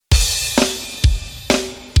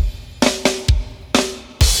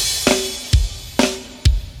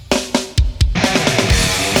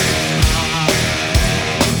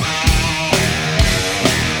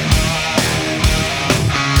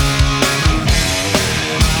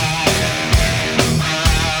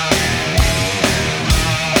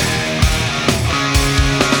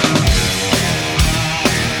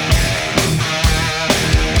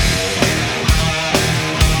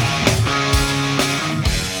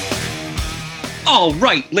All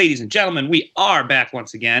right, ladies and gentlemen, we are back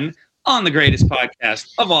once again on the greatest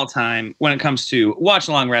podcast of all time when it comes to Watch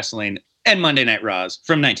Along Wrestling and Monday Night Raws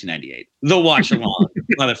from 1998. The Watch Along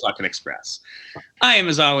Motherfucking Express. I am,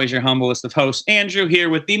 as always, your humblest of hosts, Andrew, here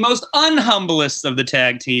with the most unhumblest of the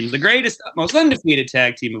tag teams, the greatest, most undefeated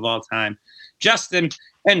tag team of all time, Justin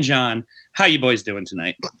and John. How you boys doing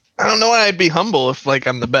tonight? I don't know why I'd be humble if,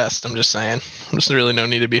 I'm the best. I'm just saying. There's really no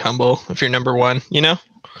need to be humble if you're number one, you know?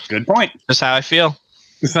 Good point. Just how I feel.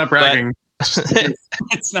 It's not bragging.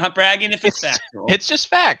 It's not bragging if it's factual. It's just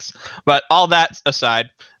facts. But all that aside,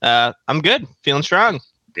 I'm good. Feeling strong.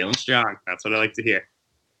 Feeling strong. That's what I like to hear.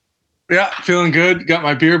 Yeah, feeling good. Got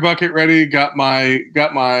my beer bucket ready. Got my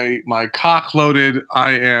cock loaded.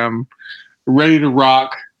 I am ready to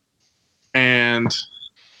rock. And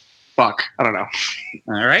fuck, I don't know.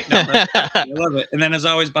 All right, no, I love it. And then, as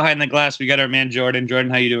always, behind the glass, we got our man Jordan. Jordan,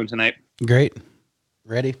 how you doing tonight? Great.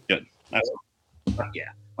 Ready? Good. Yeah,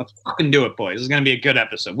 let's fucking do it, boys. This is gonna be a good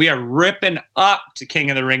episode. We are ripping up to King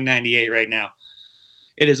of the Ring '98 right now.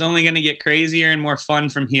 It is only gonna get crazier and more fun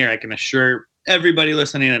from here. I can assure everybody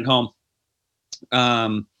listening at home.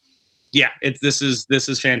 This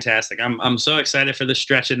is fantastic. I'm so excited for the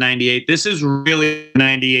stretch of '98. This is really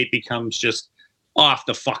 '98 becomes just off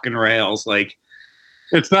the fucking rails. Like,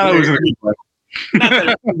 it's not always not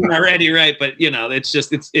that it's already right, but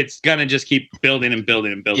it's gonna just keep building and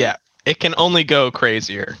building and building. Yeah, it can only go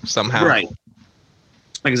crazier somehow. Right.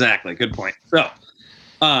 Exactly. Good point. So,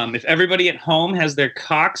 if everybody at home has their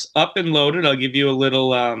cocks up and loaded, I'll give you a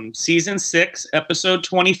little season 6, episode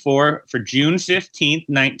 24 for June 15th,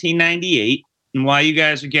 1998. And while you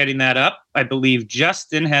guys are getting that up, I believe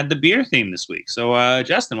Justin had the beer theme this week. So,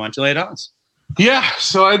 Justin, why don't you lay it on us? Yeah,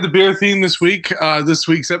 so I had the beer theme this week. This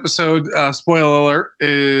week's episode, spoiler alert,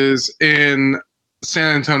 is in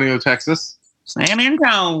San Antonio, Texas. San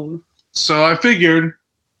Antonio. So I figured,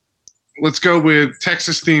 let's go with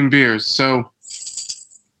Texas-themed beers. So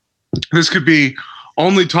this could be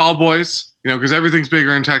only tall boys, because everything's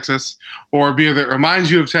bigger in Texas, or a beer that reminds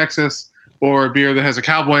you of Texas, or a beer that has a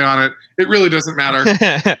cowboy on it. It really doesn't matter.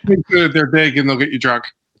 Make sure that they're big and they'll get you drunk.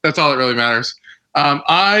 That's all that really matters.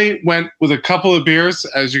 I went with a couple of beers.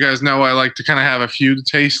 As you guys know, I like to kind of have a few to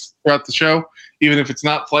taste throughout the show, even if it's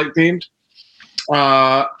not flight themed.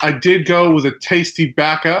 I did go with a tasty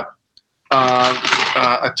backup,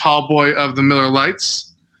 a tall boy of the Miller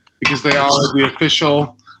Lights, because they are the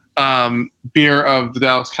official beer of the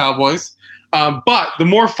Dallas Cowboys. But the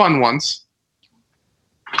more fun ones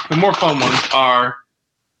are,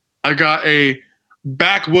 I got a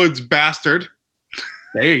Backwoods Bastard.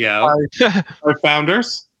 There you go. By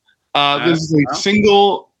Founders. This is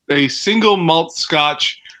a single malt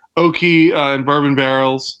Scotch, oaky and bourbon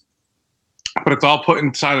barrels, but it's all put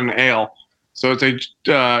inside an ale. So it's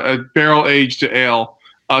a barrel aged ale.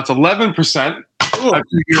 It's 11%.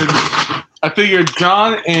 I figured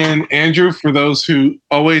John and Andrew, for those who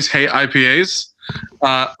always hate IPAs,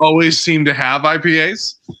 always seem to have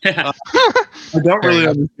IPAs. I don't really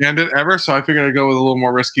understand it ever, so I figured I'd go with a little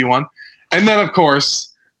more risky one. And then, of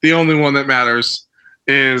course, the only one that matters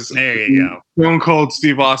is Stone Cold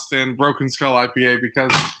Steve Austin Broken Skull IPA,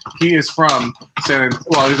 because he is from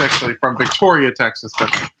he's actually from Victoria, Texas,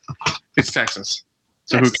 but it's Texas.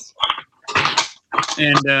 So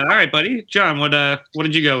And all right, buddy, John, what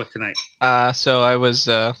did you go with tonight? So I was.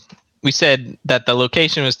 We said that the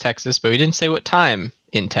location was Texas, but we didn't say what time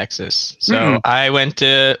in Texas. So I went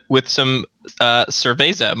with some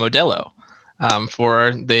Cerveza Modelo.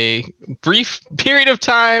 For the brief period of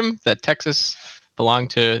time that Texas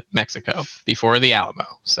belonged to Mexico before the Alamo.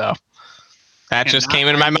 So that just came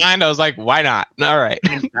into my mind. I was like, why not? All right.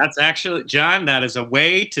 That's actually, John, that is a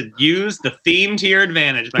way to use the theme to your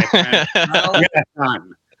advantage, my friend. Well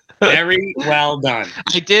done. Very well done.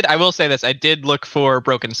 I will say this. I did look for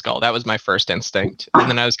Broken Skull. That was my first instinct. And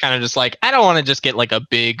then I was kind of just like, I don't want to just get like a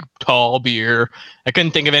big, tall beer. I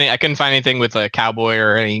couldn't find anything with a cowboy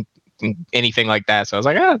or anything like that. So I was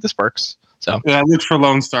like, this works. So yeah, I looked for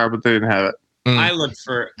Lone Star, but they didn't have it. I looked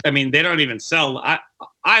for, they don't even sell.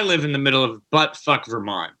 I live in the middle of butt-fuck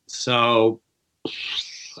Vermont. So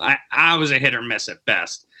I was a hit or miss at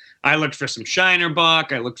best. I looked for some Shiner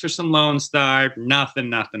Buck. I looked for some Lone Star. Nothing.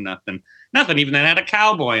 Nothing even that had a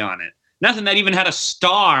cowboy on it. Nothing that even had a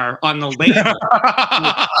star on the label.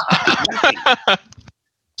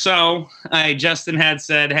 So Justin had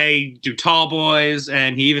said, hey, do tall boys,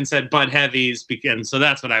 and he even said Bud Heavies, and so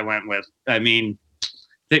that's what I went with. I mean,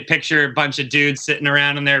 they picture a bunch of dudes sitting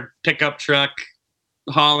around in their pickup truck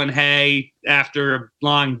hauling hay after a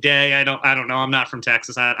long day. I don't know. I'm not from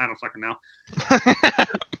Texas. I don't fucking know.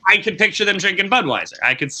 I could picture them drinking Budweiser.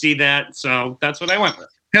 I could see that, so that's what I went with.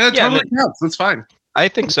 Yeah, that totally counts. That's fine. I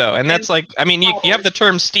think so, and that's like, I mean, you have the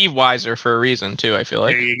term Steve Weiser for a reason too. I feel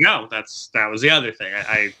like. There you go. That was the other thing.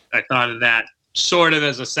 I thought of that sort of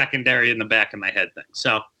as a secondary in the back of my head thing.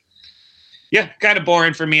 So, yeah, kind of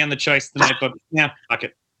boring for me on the choice tonight, but yeah, fuck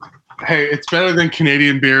it. Hey, it's better than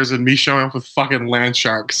Canadian beers and me showing up with fucking land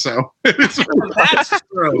sharks. So that's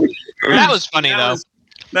true. That was funny though.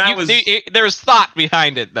 There was thought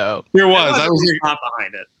behind it though. There was. I was thought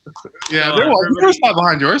behind it. Yeah, there was. There was thought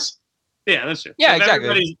behind yours. Yeah, that's true. Yeah, if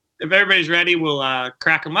exactly. If everybody's ready, we'll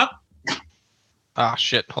crack them up. Oh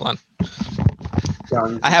shit! Hold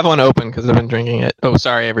on. I have one open because I've been drinking it. Oh,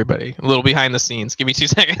 sorry, everybody. A little behind the scenes. Give me 2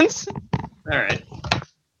 seconds. All right.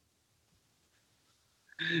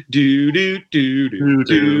 Do do do do do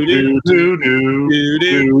do do do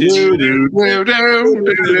do. We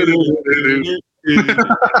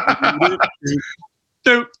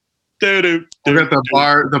got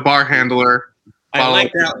the bar handler. I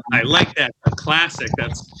like that. I like that. Classic.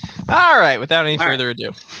 That's all right. Without any further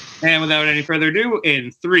ado. And without any further ado,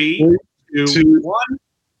 in 3, 2, 1.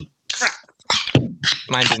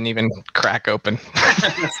 Mine didn't even crack open.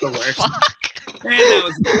 That's the worst. Fuck. And that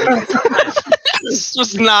was this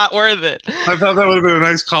was not worth it. I thought that would have been a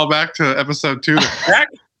nice callback to episode 2.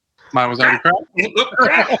 Mine was already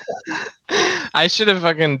cracked. I should have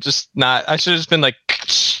fucking just not. I should have just been like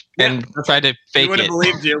and tried to fake it. Would have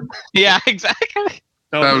believed you. Yeah, exactly.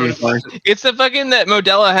 That would be funny. It's the fucking that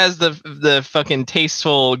Modelo has the fucking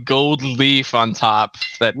tasteful gold leaf on top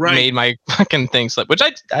that made my fucking thing slip, which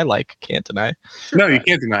I like. Can't deny. No, you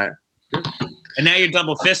can't deny it. And now you're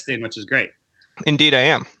double fisting, which is great. Indeed, I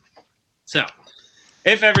am. So,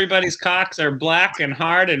 if everybody's cocks are black and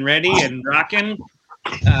hard and ready and rocking,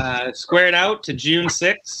 squared out to June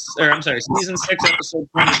 6th, or I'm sorry, season 6, episode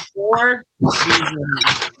 24,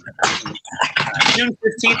 June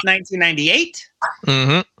 15th, 1998.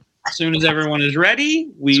 Mm-hmm. As soon as everyone is ready,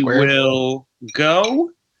 we will go.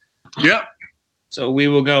 Yep. So we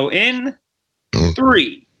will go in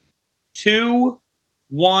 3, 2,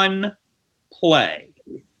 1, play.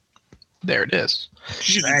 There it is.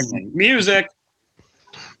 Music.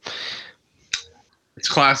 It's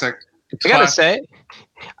classic. I gotta say,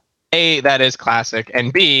 A, that is classic,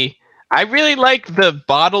 and B, I really like the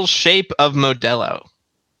bottle shape of Modelo.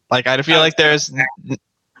 Like I feel like there's,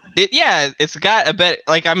 it's got a bit.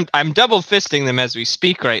 Like I'm double fisting them as we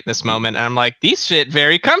speak right this moment, and I'm like, these fit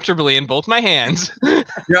very comfortably in both my hands.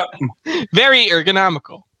 Yep. Very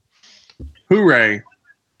ergonomical. Hooray!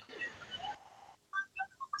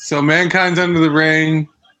 So Mankind's under the ring.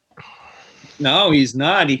 No, he's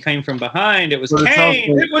not. He came from behind. It was But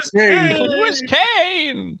Kane. It was Kane. It was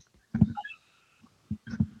Kane.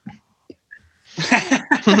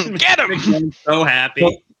 Get him! I'm so happy.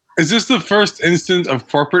 Well, is this the first instance of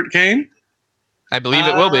corporate Kane? I believe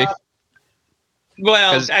it will be.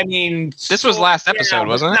 Well, I mean, this was last episode,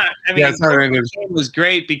 wasn't it? I mean, Kane was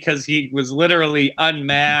great because he was literally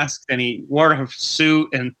unmasked and he wore a suit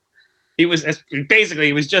and he was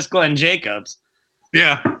just Glenn Jacobs.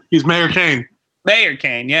 Yeah, he's Mayor Kane. Mayor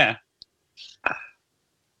Kane, yeah.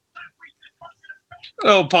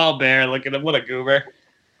 Oh, Paul Bear, look at him. What a goober.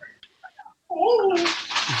 Will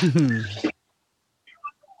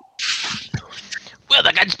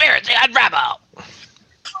the conspiracy unravel?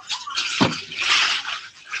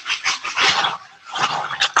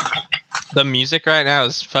 The music right now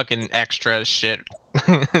is fucking extra as shit.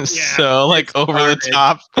 So like over the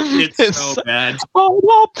top. It's so bad.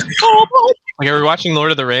 Like, are we watching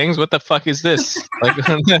Lord of the Rings? What the fuck is this? Like, what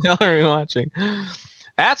the hell are we watching?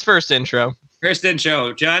 That's first intro. First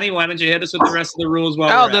intro. Johnny, why don't you hit us with the rest of the rules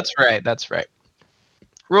while we're that's right. That's right.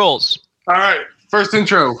 Rules. All right, first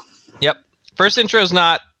intro. Yep. First intro is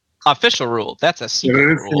not official rule. That's a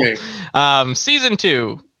secret rule. Season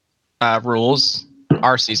 2 rules.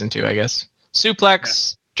 Our season 2, I guess.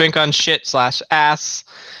 Suplex, drink on shit/ass,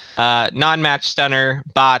 non-match stunner,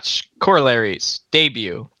 botch, corollaries,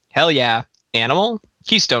 debut, hell yeah, animal,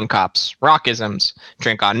 Keystone Cops, rockisms,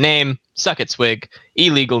 drink on name, suck it swig,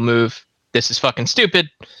 illegal move, this is fucking stupid,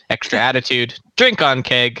 extra attitude, drink on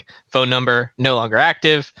keg, phone number no longer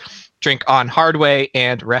active, drink on hard way,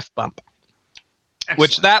 and ref bump. Excellent.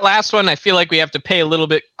 Which that last one I feel like we have to pay a little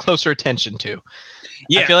bit closer attention to.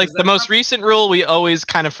 Yeah, I feel like the most recent rule we always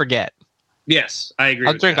kind of forget. Yes, I agree.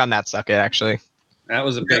 I'll drink on that suck it, actually. That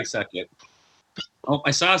was a big suck it. Oh, I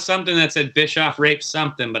saw something that said Bischoff raped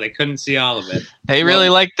something, but I couldn't see all of it. They really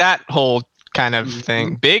like that whole kind of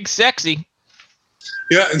thing. Big sexy.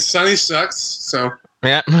 Yeah, and Sunny sucks, so.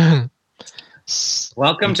 Yeah.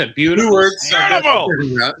 Welcome to beautiful. 2 words.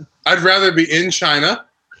 I'd rather be in China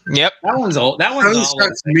Yep. That one's old. That one's all.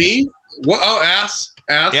 That's me. What? Oh, ass.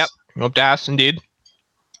 Yep. Whooped ass, indeed.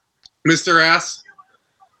 Mr. Ass.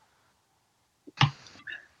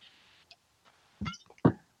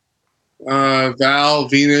 Val,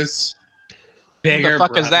 Venus. Bigger Who the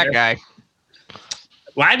fuck brother. is that guy?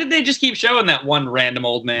 Why did they just keep showing that one random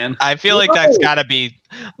old man? I feel like that's gotta be.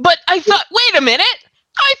 But I thought, wait a minute.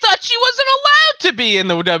 I thought she wasn't allowed to be in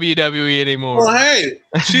the WWE anymore. Well, hey,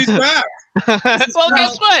 she's back. Well,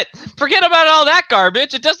 guess what? Forget about all that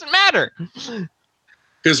garbage. It doesn't matter.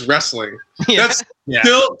 Because wrestling. Yeah. That's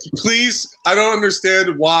still, please, I don't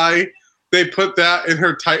understand why they put that in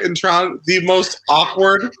her Titantron. The most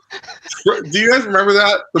awkward. Do you guys remember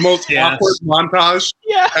that? The most awkward montage?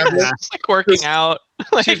 Yeah. Ever? It's like working out.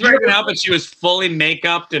 Like, She's working out, but she was fully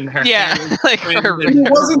make-upped and her yeah. hair was Like trimmed her, and-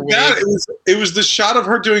 It wasn't her that. wig. It was the shot of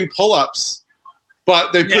her doing pull-ups,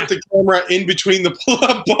 but they put the camera in between the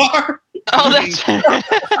pull-up bar. Oh, that's.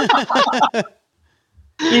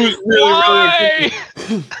 It was really,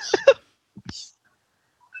 really.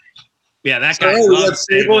 Yeah, that guy Oh, we got loves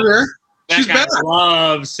Sable Sable. here. That She's guy back.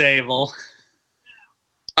 loves Sable.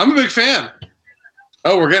 I'm a big fan.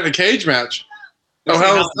 Oh, we're getting a cage match. Oh,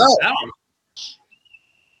 hell is that?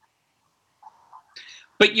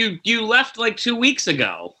 But you left like 2 weeks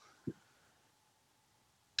ago.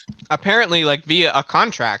 Apparently, like via a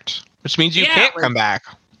contract, which means you Yeah, can't like- come back.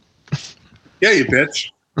 Yeah, you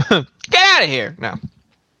bitch. Get out of here. No.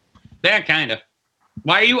 Yeah, kind of.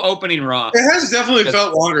 Why are you opening Raw? It has definitely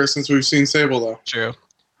felt longer since we've seen Sable, though. True.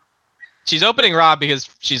 She's opening Raw because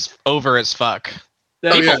she's over as fuck.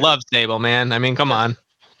 Oh, People yeah. love Sable, man. I mean, come on.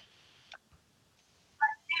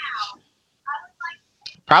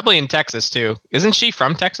 Probably in Texas too. Isn't she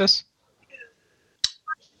from Texas?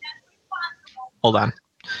 Hold on.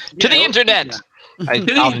 To the internet.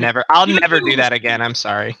 I'll never do that again. I'm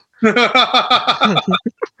sorry. It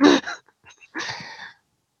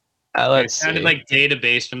Let's sounded see. like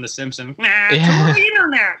Database from The Simpsons. Nah, Yeah. to the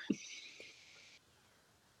internet.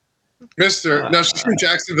 No, she's from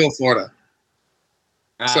Jacksonville, Florida.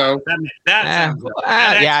 So- that sounds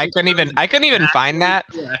that yeah, I couldn't even find that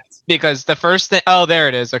correct. because the first thing. Oh, there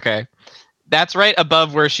it is. Okay, that's right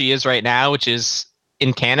above where she is right now, which is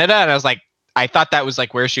in Canada. And I was like, I thought that was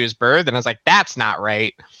like where she was birthed, and I was like, that's not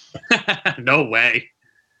right. No way.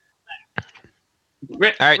 All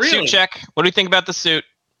right, Really? suit check. What do you think about the suit?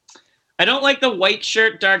 I don't like the white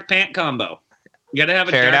shirt, dark pant combo. You gotta have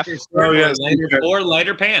a Fair darker enough. shirt Oh, yeah, or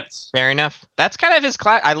lighter pants. Fair enough. That's kind of his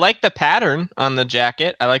class. I like the pattern on the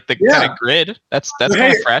jacket. I like the kind of grid. That's kind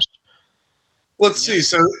Hey. of fresh. Let's see.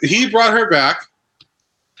 So he brought her back.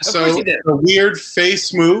 Of course So he did. a weird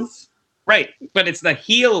face move. Right, but it's the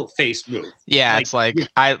heel face move. Yeah, Like- it's like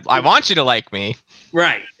I want you to like me.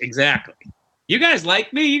 Right, exactly. You guys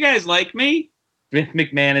like me? You guys like me? Vince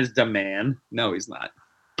McMahon is the man. No, he's not.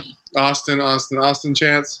 Austin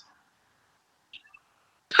Chance.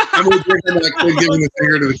 I'm gonna drink him that kid giving the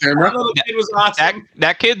finger to the camera. Little kid was awesome.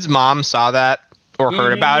 That kid's mom saw that or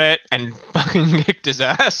heard Mhm. about it and fucking kicked his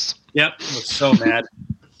ass. Yep, I was so mad.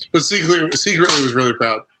 But secretly was really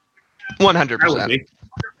proud. 100%. I would be.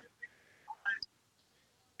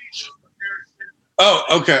 Oh,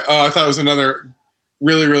 okay. Oh, I thought it was another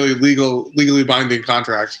really, really legally binding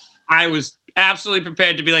contract. I was absolutely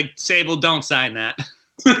prepared to be like, Sable, don't sign that.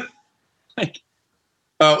 Like,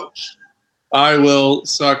 Oh, I will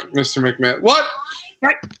suck Mr. McMahon. What?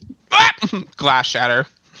 Glass shatter.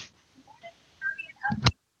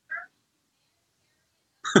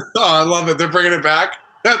 Oh, I love it. They're bringing it back.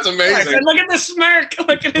 That's amazing. look at the smirk.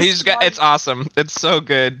 Look at his smirk. It's awesome. It's so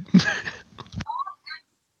good.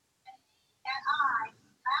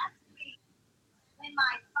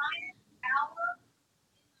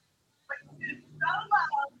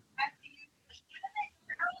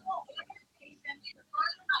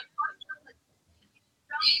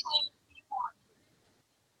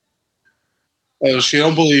 Oh, she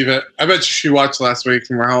don't believe it. I bet she watched last week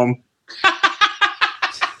from her home.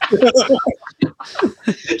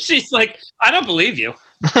 She's like, I don't believe you.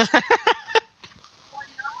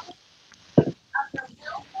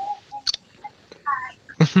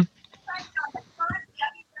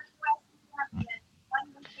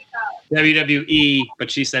 WWE,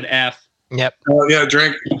 but she said F. Yep. Oh, yeah,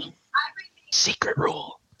 drink. Secret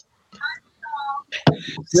rule.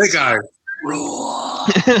 Snake eye.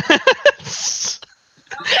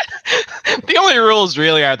 The only rules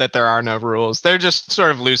really are that there are no rules. They're just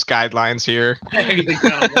sort of loose guidelines here.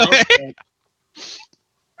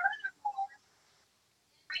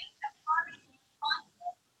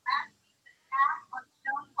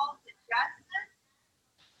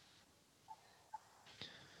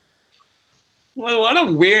 Well, what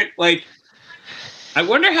a weird, like, I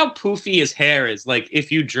wonder how poofy his hair is. Like,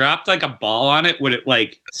 if you dropped, like, a ball on it, would it,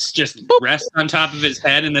 like, just rest on top of his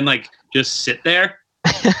head and then, like, just sit there?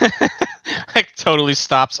 Like, totally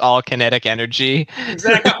stops all kinetic energy.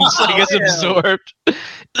 Exactly. It's like it's absorbed.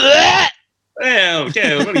 Ew,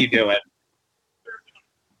 dude, what are you doing?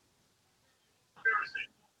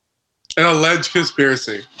 An alleged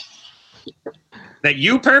conspiracy. That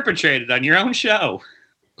you perpetrated on your own show.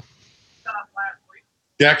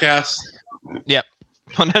 Jackass. Yep.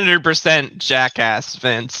 100% jackass,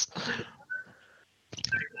 Vince.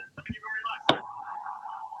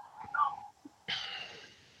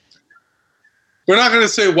 We're not going to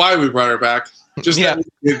say why we brought her back. Just Yeah. that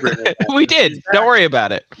we did bring her back. We did. Don't worry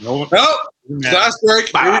about it. Oh, last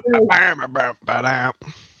break. The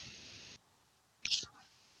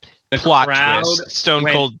Plot crowd twist. Stone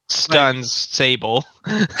went- Cold stuns Sable.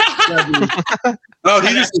 Oh,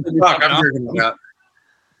 he just said, fuck, I'm drinking on that.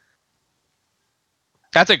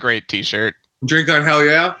 That's a great t-shirt. Drink on hell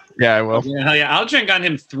yeah? Yeah, I will. Yeah, hell yeah. I'll drink on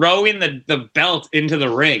him throwing the belt into the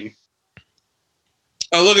ring.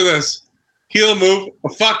 Oh, look at this. He'll move,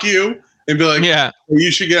 fuck you, and be like, Yeah.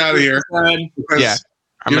 you should get out of here. Go ahead. Because Yeah.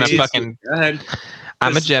 I'm gonna You're- fucking. Go ahead.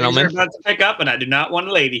 I'm a This things are gentleman. about to pick up, and I do not want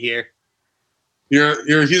a lady here.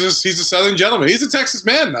 he's a Southern gentleman. He's a Texas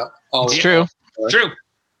man now. It's true. True.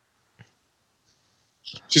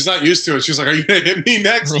 She's not used to it. She's like, are you going to hit me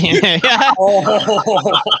next? Yeah.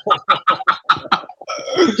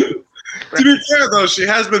 To be fair, though, she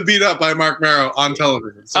has been beat up by Mark Marrow on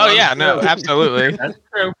television. So Oh yeah, no, absolutely. That's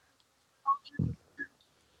true.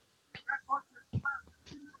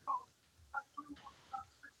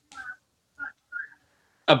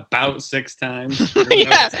 About 6 times.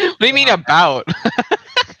 Yeah. What do you mean about?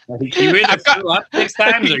 You either threw up 6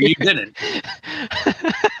 times or you didn't.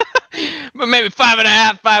 But maybe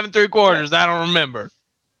 5.5, 5 3/4. I don't remember.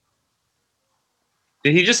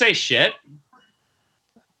 Did he just say shit?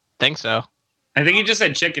 Think so. I think he just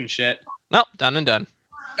said chicken shit. Nope, done and done.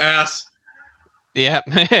 ass. Yeah.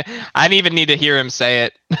 I didn't even need to hear him say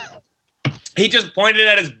it. He just pointed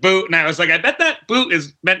at his boot, and I was like, I bet that boot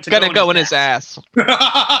is meant to Gonna go in his ass. The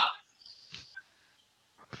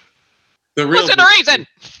real What's the reason?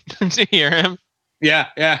 To hear him. Yeah,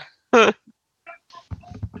 yeah.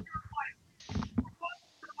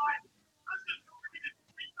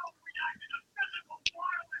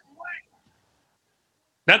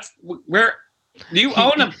 That's where you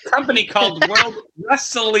own a company called World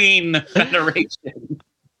Wrestling Federation.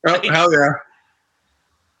 Oh, hell yeah.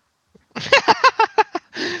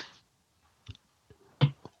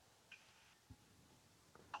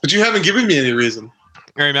 But you haven't given me any reason.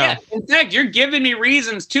 Very Yeah, well. in fact, you're giving me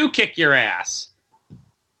reasons to kick your ass.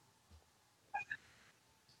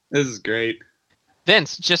 This is great.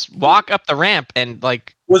 Vince, just walk up the ramp and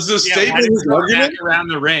like. Was the Why statement did his you go argument? back around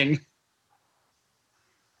the ring?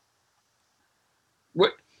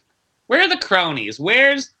 Where are the cronies?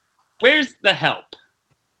 Where's the help?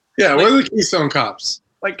 Yeah, where are the Keystone Cops?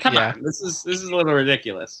 Like, come Yeah. on, this is a little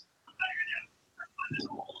ridiculous.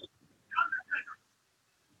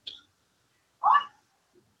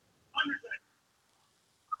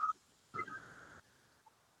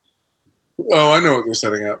 Oh, I know what they're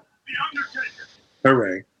setting up.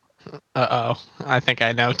 Hooray. Uh oh. I think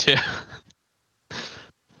I know too.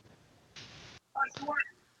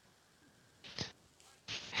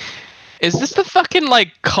 Is this the fucking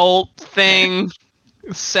like cult thing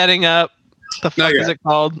setting up? The Not fuck is yet. it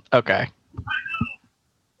called? Okay.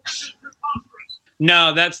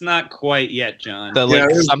 No, that's not quite yet, John. The Yeah,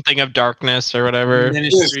 like it is- something of darkness or whatever.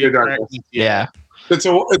 Ministry of Darkness. Darkness. Yeah. It's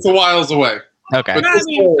a whiles away. Okay. But- I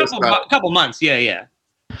mean, couple months. Yeah.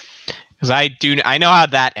 Because I know how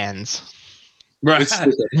that ends. Right. It's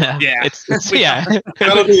stupid. Yeah. Yeah. It's yeah.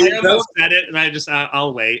 That'll be I almost said it, and I just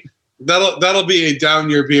I'll wait. that'll be a down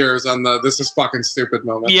your beers on the this is fucking stupid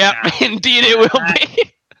moment. Yep. Indeed, it will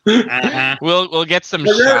be. Uh-huh. We'll get some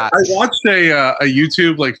I shots. watched a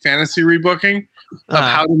YouTube like fantasy rebooking of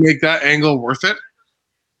how to make that angle worth it,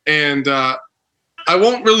 and I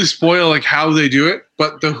won't really spoil like how they do it,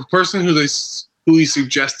 but the person who he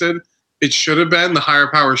suggested it should have been, the higher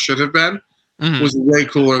power should have been, Mhm. was way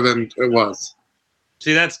cooler than it was.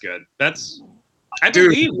 See, that's good. I Dude.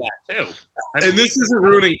 believe that too. And this isn't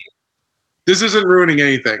ruining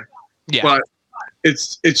anything. Yeah. But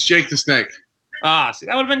it's Jake the Snake. See,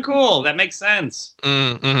 that would have been cool. That makes sense.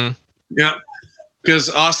 Mm-hmm. Yeah. Because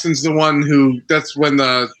Austin's the one that's when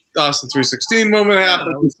the Austin 316 moment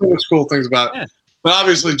happened. There's so much cool things about it. Yeah. But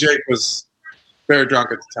obviously Jake was very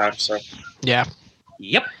drunk at the time, so. Yeah.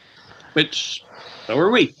 Yep. Which, so are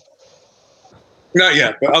we. Not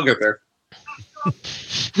yet, but I'll get there.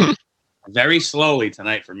 Very slowly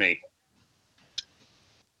tonight for me.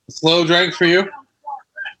 Slow drink for you?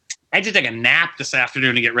 I had to take a nap this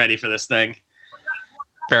afternoon to get ready for this thing.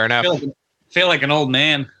 Fair enough. Feel like an old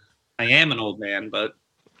man. I am an old man, but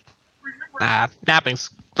Napping's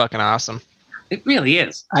fucking awesome. it really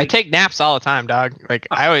is. I take naps all the time, dog. Like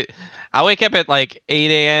I wake up at like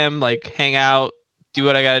 8 a.m., like hang out, do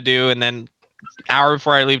what I gotta do, and then hour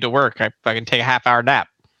before I leave to work, I fucking take a half-hour nap.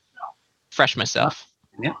 Fresh myself.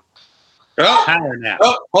 Yeah. Oh, Power nap.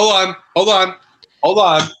 oh, hold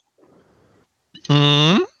on.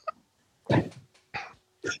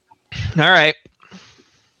 All right.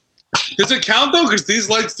 Does it count though? Because these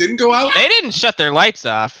lights didn't go out? They didn't shut their lights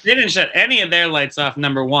off. They didn't shut any of their lights off,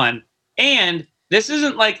 number one. And this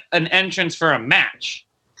isn't like an entrance for a match.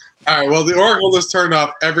 All right, well, the Oracle just turned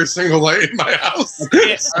off every single light in my house.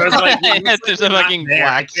 I was like, There's a fucking there.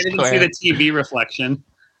 I black can't even square. see the TV reflection.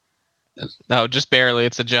 No, just barely.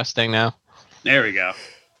 It's adjusting now. There we go.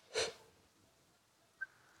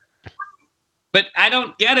 But I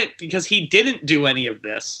don't get it because he didn't do any of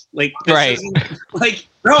this. Like, this Right. isn't, like,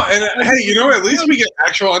 No, and hey, you know what? At least we get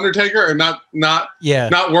actual Undertaker and not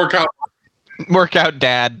workout. Workout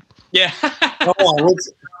dad. yeah. Hold on, let's,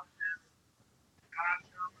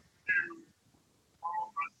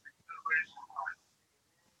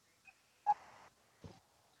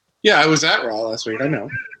 yeah, I was at Raw last week. I know.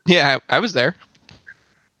 Yeah, I was there.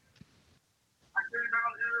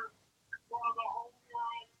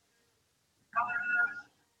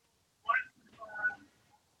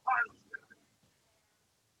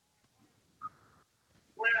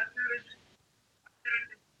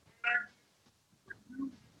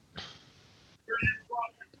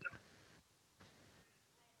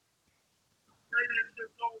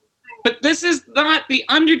 But this is not the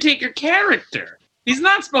Undertaker character. He's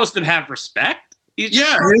not supposed to have respect. He's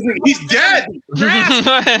Yeah, he's dead.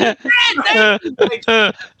 Like,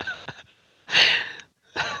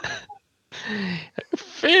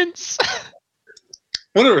 Vince.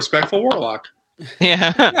 What a respectful warlock.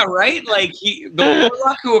 Yeah. yeah, right? Like the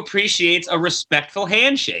warlock who appreciates a respectful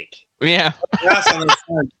handshake. Yeah. Yes, I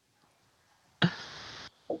understand.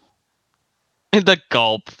 The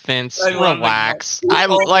gulp, Vince. I love the Relax. gulp.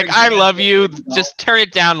 I love you. Just turn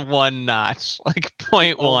it down one notch. Like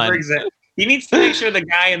 0.1. He needs to make sure the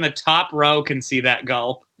guy in the top row can see that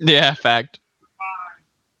gulp. Yeah, fact.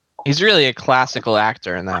 He's really a classical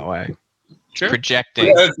actor in that way. Sure. Projecting.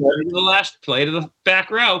 Yeah, that's right. Play to the left, play to the back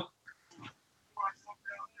row.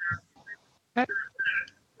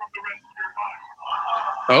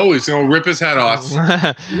 Oh, he's gonna rip his head off.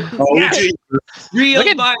 Oh, Yeah. Jesus. Real Look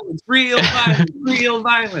at- violence, real violence, real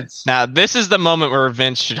violence. Now, this is the moment where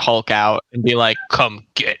Vince should Hulk out and be like, come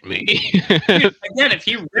get me. Dude, again, if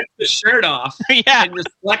he ripped the shirt off Yeah. and just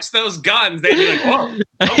flex those guns, they'd be like, whoa,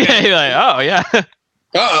 okay. You're like, oh, yeah.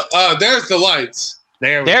 There's the lights.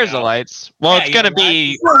 There's There's the lights. Well, Yeah, it's going to you're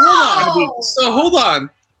be... So hold on.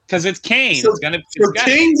 because it's Kane. So- It's gonna. So It's got-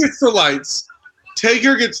 King gets the lights,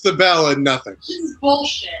 Taker gets the bell, and nothing. This is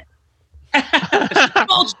bullshit.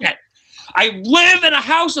 bullshit. I live in a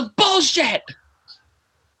house of bullshit.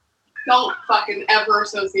 Don't fucking ever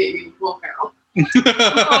associate me with Will Ferrell.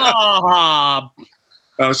 Oh,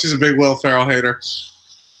 Oh, she's a big Will Ferrell hater.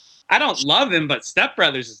 I don't love him, but Step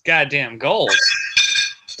Brothers is goddamn gold.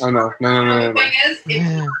 Oh no. The thing is,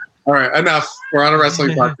 it's All right, enough. We're on a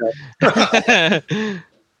wrestling podcast.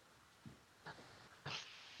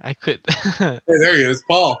 I could... Hey, there he is,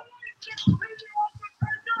 Paul.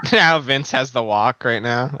 Now Vince has the walk right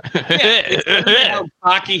now. It's how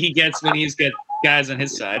cocky he gets when he's got guys on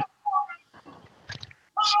his side.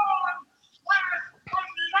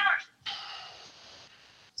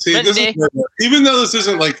 See, this is, even though this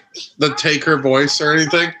isn't like the Taker voice or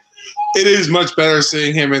anything, it is much better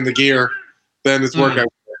seeing him in the gear than his workout.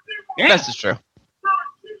 Yeah. This is true.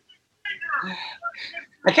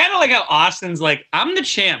 I kind of like how Austin's like, I'm the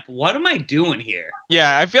champ. What am I doing here?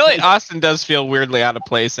 Yeah, I feel like Austin does feel weirdly out of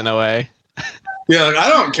place in a way. Yeah, like, I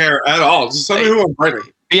don't care at all. Just tell me who I'm fighting.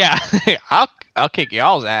 Yeah, I'll kick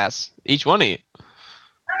y'all's ass. Each one of you.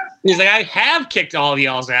 He's like, I have kicked all of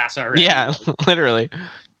y'all's ass already. Yeah, literally.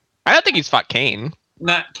 I don't think he's fought Kane.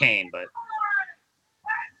 Not Kane, but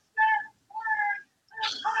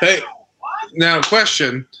Hey, now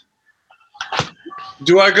question.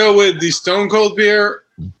 Do I go with the Stone Cold beer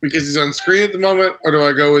because he's on screen at the moment, or do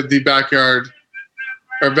I go with the backyard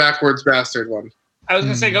or backwards bastard one? I was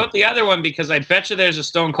gonna say go with the other one because I bet you there's a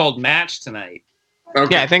Stone Cold match tonight.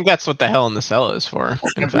 Okay. Yeah, I think that's what the Hell in the Cell is for.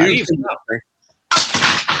 In believe fact.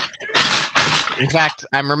 In fact,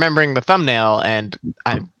 I'm remembering the thumbnail, and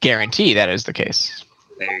I guarantee that is the case.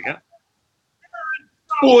 There you go.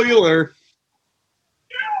 Spoiler.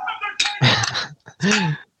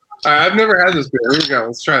 I've never had this beer. Here we go.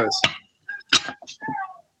 Let's try this.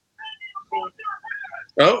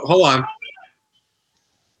 Oh, hold on.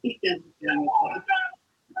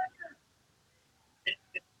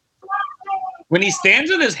 When he stands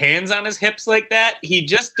with his hands on his hips like that, he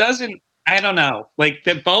just doesn't. I don't know. Like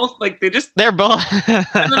they're both. Like They're both. I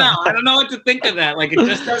don't know. I don't know what to think of that. Like it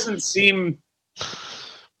just doesn't seem.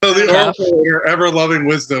 So the oracle, your ever-loving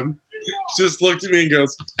wisdom, just looked at me and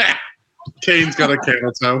goes, Kane's got a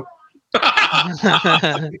camel toe.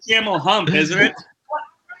 Camel hump, isn't it?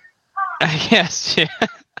 Yes. Yeah.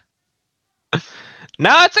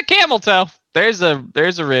 No, it's a camel toe. There's a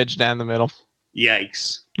ridge down the middle.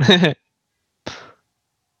 Yikes! Good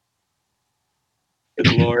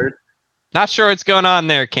lord. Not sure what's going on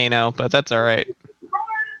there, Kano, but that's all right.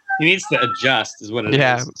 He needs to adjust, is what it is.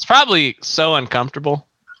 Yeah, it's probably so uncomfortable.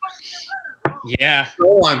 Yeah.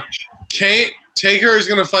 Hold on. Taker is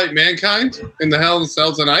going to fight Mankind in the Hell in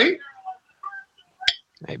Cell tonight?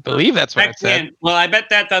 I believe that's what it said. Well, I bet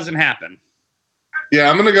that doesn't happen. Yeah,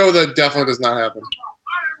 I'm going to go with that definitely does not happen.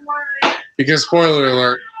 Because, spoiler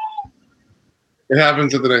alert, it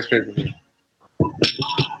happens at the next pay-per-view.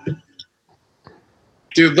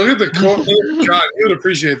 Dude, look at the quote. God, you would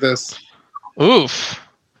appreciate this. Oof.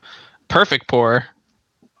 Perfect pour.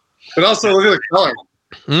 But also, look at the color.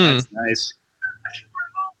 That's nice.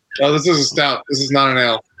 Oh, this is a stout. This is not an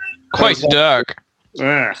ale. Quite dark.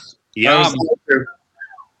 Ugh. Yum.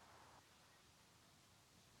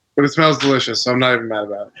 But it smells delicious, so I'm not even mad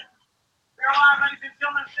about it.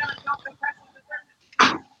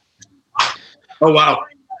 Oh, wow.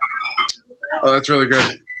 Oh, that's really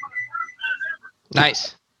good.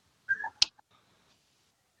 Nice.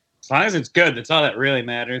 As long as it's good, that's all that really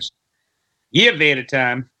matters. Yeah, Vader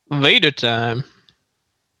time. Vader time.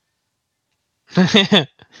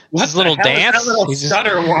 What This little the hell is dance? that little He's just-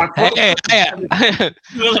 stutter walk? Hey,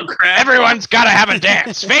 Little crap. everyone's got to have a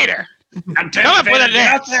dance. Vader, I'm come up with a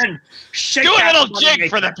dance. Shake do a that little money jig maker.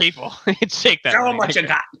 for the people. Shake that. Tell them money what you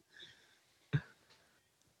maker. got.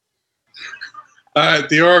 All right,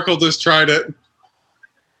 the Oracle just tried it.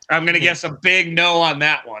 I'm going to guess a big no on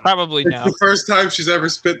that one. Probably It's no. the first time she's ever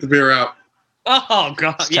spit the beer out. Oh,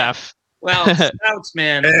 God. It's Yeah. tough. Well, stouts,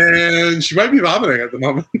 man. And she might be vomiting at the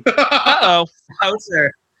moment. Uh-oh.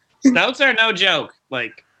 Stouts are no joke.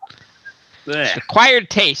 Like, bleh. Acquired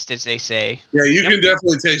taste, as they say. Yeah, you can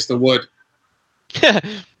definitely taste the wood.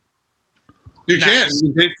 You Nice.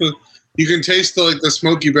 can. You can taste the, like, the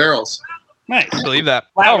smoky barrels. Nice. Believe that.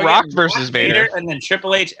 Wow, Oh, we're Rock getting versus Vader. And then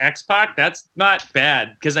Triple H, X-Pac. That's not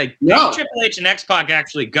bad because I think No. Triple H and X-Pac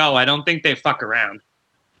actually go. I don't think they fuck around.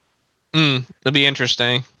 It'll be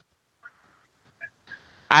interesting.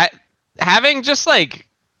 Having just like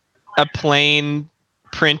a plain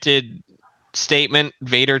printed statement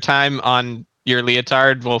Vader time on your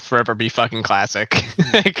leotard will forever be fucking classic.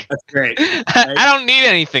 Like, That's great. I don't need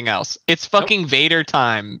anything else. It's fucking Vader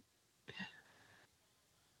time.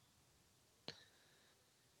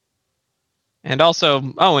 And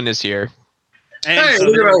also, Owen is here. And Hey, so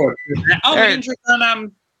look at there- that one. Oh, There- we interest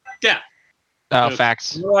on death. Oh, So-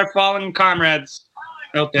 facts. All our fallen comrades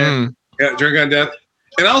out there. Yeah, drink on death.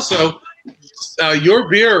 And also, your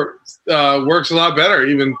beer works a lot better,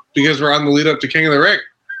 even because we're on the lead up to King of the Ring.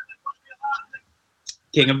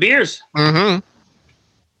 King of beers. Mm-hmm.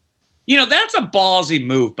 You know, that's a ballsy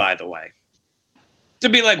move, by the way. To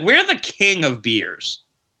be like, we're the king of beers.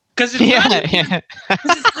 Because it's Yeah, not, yeah.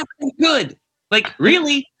 this is not very good. Like,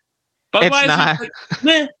 really? Budweiser's not. like,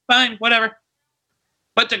 meh, fine, whatever.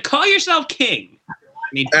 But to call yourself king, I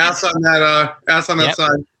mean, Ass on that Yep.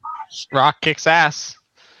 side. Rock kicks ass.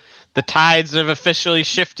 The tides have officially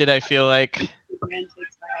shifted, I feel like.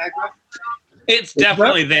 it's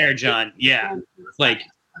definitely there, John. Yeah. It's like,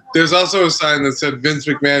 There's also a sign that said Vince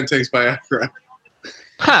McMahon takes Viagra.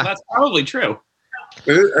 Huh. that's probably true.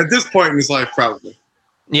 At this point in his life, probably.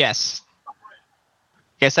 Yes.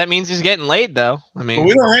 Guess that means he's getting laid, though. I But mean,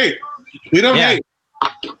 we don't hate. We don't Yeah.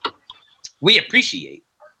 hate. We appreciate.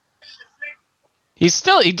 he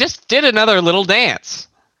just did another little dance.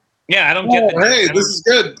 Yeah, I don't get Oh, that. hey, this is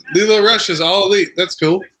good. Lilo Rush is all elite. That's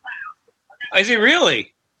cool. Is he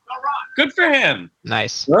really? Good for him.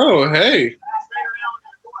 Nice. Oh, hey.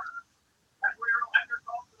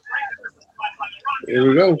 Here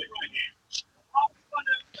we go.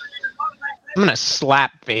 I'm gonna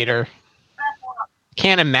slap Vader.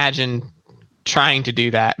 Can't imagine trying to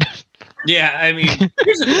do that. Yeah, I mean,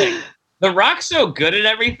 here's the thing. The Rock's so good at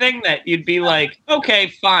everything that you'd be like, okay,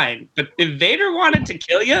 fine. But if Vader wanted to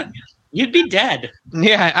kill you, you'd be dead.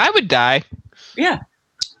 Yeah, I would die. Yeah.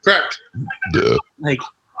 Correct. Like,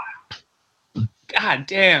 god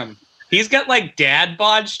damn. He's got like dad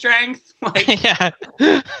bod strength. Like, Yeah.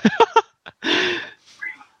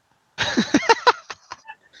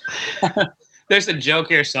 there's a joke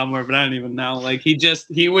here somewhere, but I don't even know. Like he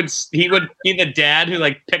would be the dad who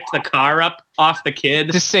like picked the car up off the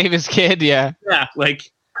kid To save his kid, yeah. Yeah,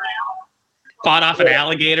 like fought off an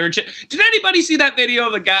alligator. Did anybody see that video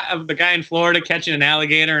of the guy in Florida catching an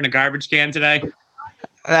alligator in a garbage can today?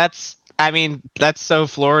 That's so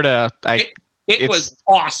Florida. It was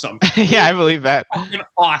awesome. Yeah, I believe that. Fucking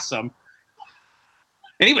awesome.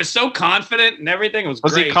 And he was so confident and everything. It was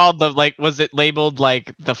Was great. he called was it labeled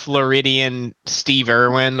like the Floridian Steve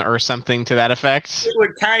Irwin or something to that effect?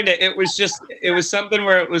 It was something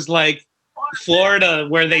where it was like Florida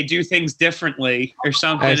where they do things differently or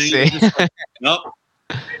something. I And see. he was just like, nope.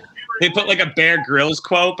 They put like a Bear Grylls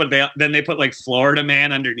quote, but then they put like Florida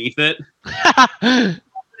man underneath it.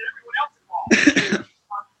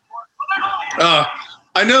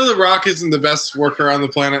 I know The Rock isn't the best worker on the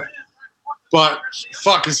planet, but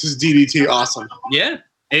fuck, is his DDT awesome? Yeah,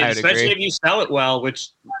 I'd especially agree. if you sell it well, which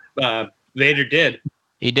Vader did.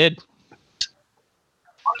 He did.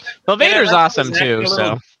 Well, Vader's Yeah, awesome that's too. a So.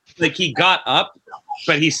 little- like he got up,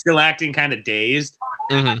 but he's still acting kind of dazed.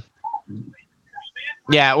 Mm-hmm.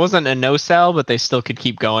 Yeah, it wasn't a no sell, but they still could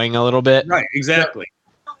keep going a little bit. Right, exactly.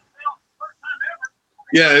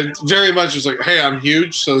 Yeah, it very much was like, hey, I'm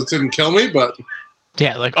huge, so it didn't kill me, but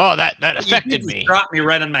Yeah, like, oh, that affected You just me. dropped me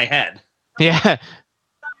right on my head. Yeah.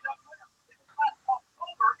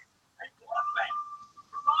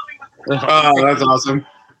 oh, that's awesome.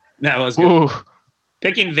 That was good. Ooh.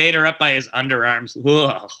 Picking Vader up by his underarms.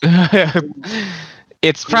 Ugh.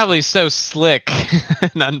 It's probably so slick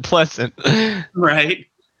and unpleasant. Right?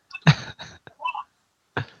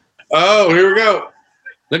 Oh, here we go.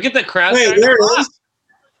 Look at the crowd. Hey, there it is.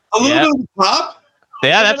 A little Yep. bit of pop.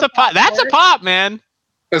 Yeah, that's a pop. That's a pop, man.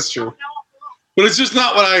 That's true. But it's just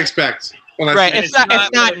not what I expect. When I Right. see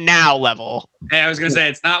It's not now level. Hey, I was gonna say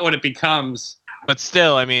it's not what it becomes. But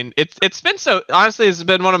still, I mean, it's been so honestly, it's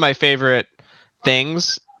been one of my favorite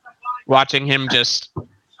things watching him just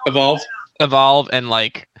evolve and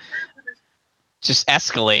like just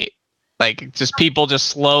escalate. Like just people just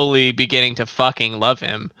slowly beginning to fucking love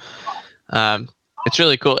him. It's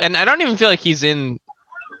really cool. And I don't even feel like he's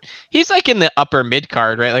like in the upper mid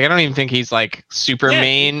card, right? Like I don't even think he's like super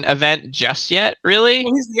main event just yet, really.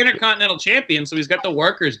 Well, he's the Intercontinental Champion, so he's got the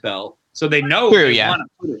worker's belt. So they know True, they yeah. want to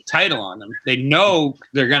put a title on him. They know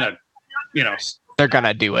they're gonna, They're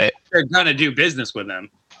gonna do it. they're gonna do business with him.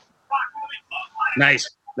 Nice.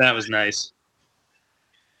 That was nice.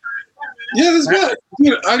 Yeah, that's good.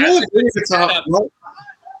 Dude, I know That's that it's top.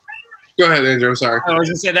 Go ahead, Andrew. I'm sorry. I was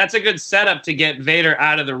gonna say that's a good setup to get Vader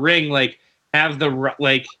out of the ring. Like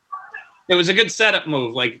it was a good setup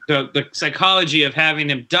move. Like the psychology of having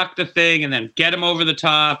him duck the thing and then get him over the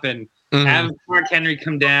top and Mhm. have Mark Henry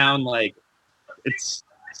come down. Like it's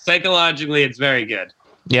psychologically, it's very good.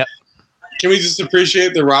 Yep. Can we just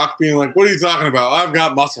appreciate The Rock being like, what are you talking about? I've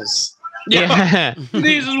got muscles. Yeah.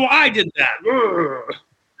 This is why I did that. Ugh.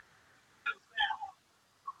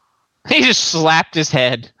 He just slapped his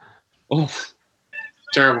head. Oof.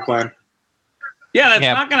 Terrible plan. Yeah, that's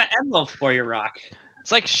Yeah. not gonna end well for you, Rock.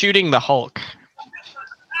 It's like shooting the Hulk.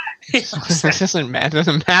 It doesn't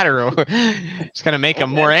matter. It's gonna make him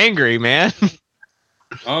more angry, man.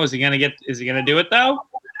 Oh, is he gonna do it though?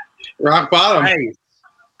 Rock bottom. Nice.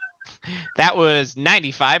 That was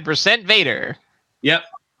 95% Vader. Yep.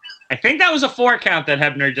 I think that was a 4 count that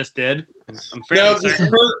Hebner just did. I'm fairly No,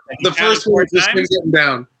 certain. the first one was just him getting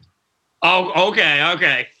down. Oh,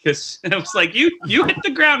 okay. Because it was like you hit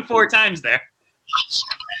the ground 4 times there.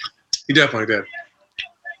 He definitely did.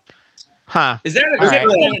 Huh. Is there All right.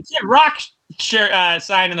 a Kid Rock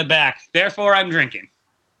sign in the back? Therefore, I'm drinking.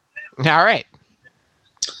 All right.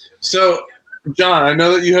 So, John, I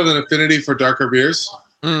know that you have an affinity for darker beers.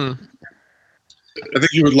 Mm, I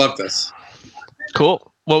think you would love this.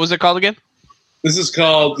 cool. What was it called again? This is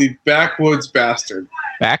called the Backwoods Bastard.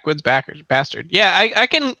 Backwoods Bastard. Yeah, I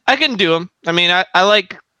can do them. I mean, I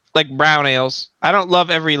like brown ales. I don't love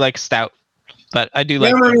every like stout, but I do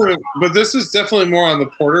like. No, but this is definitely more on the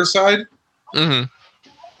porter side Mm-hmm.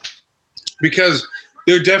 because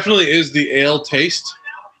there definitely is the ale taste,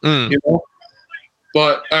 Mm. you know.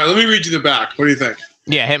 But let me read you the back. What do you think?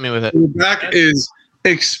 Yeah, hit me with it. The back is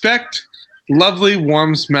expect lovely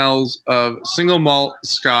warm smells of single malt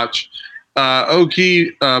Scotch,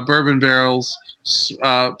 oaky bourbon barrels,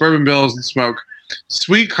 bourbon billows and smoke,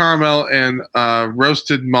 sweet caramel and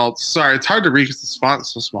roasted malts. Sorry, it's hard to read because the font's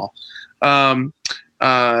so small.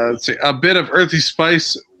 Let's see, a bit of earthy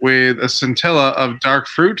spice with a scintilla of dark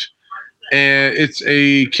fruit. And it's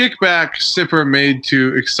a kickback sipper made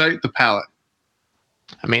to excite the palate.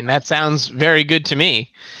 I mean, that sounds very good to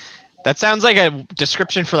me. That sounds like a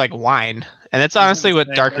description for like wine, and that's honestly what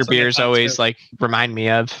darker beers always like remind me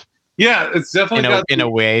of. Yeah, it's definitely in a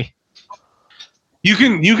way. You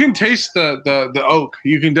can taste the oak.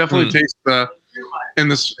 You can definitely taste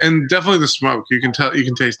and definitely the smoke. You can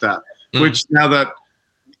taste that. Which now that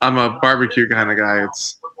I'm a barbecue kind of guy,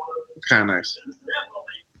 it's kind of nice.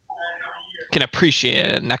 Can appreciate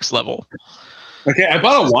it next level. Okay, I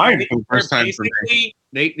bought a wine for the first time for me.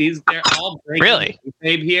 They're all really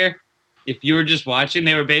babe here. If you were just watching,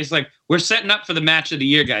 they were basically like, we're setting up for the match of the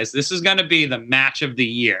year, guys. This is going to be the match of the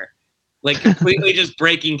year. Like, completely just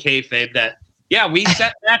breaking kayfabe that, yeah, we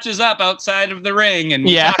set matches up outside of the ring. And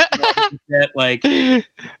yeah. Shit, like,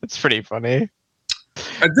 it's pretty funny.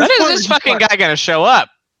 When is this fucking guy going to show up?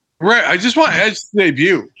 Right, I just want Edge to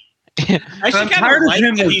debut. I should kind of like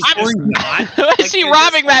him that he's just not. Why is he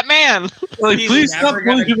robbing that man? Like, please stop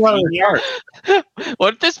pulling people out of the cart.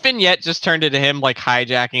 What if this vignette just turned into him like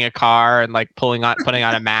hijacking a car and like putting on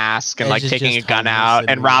a mask and like taking a gun out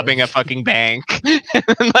and robbing a fucking bank?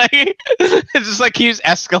 Like, it's just like he's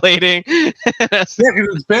escalating. He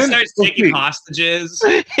starts taking hostages.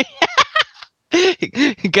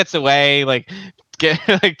 He gets away,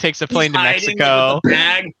 takes a plane to Mexico. With a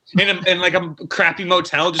bag in like a crappy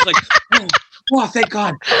motel, just like, oh, thank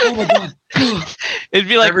God. Oh my God. It'd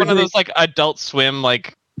be like one of those like Adult Swim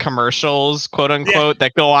like commercials, quote unquote,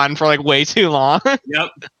 that go on for like way too long.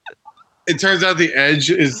 Yep. It turns out the Edge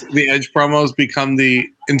promos become the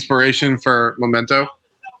inspiration for Memento.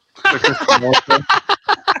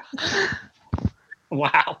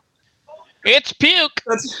 Wow. It's puke.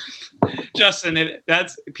 Justin,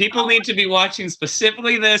 that's people need to be watching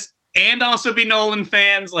specifically this and also be Nolan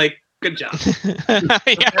fans. Like, good job. That's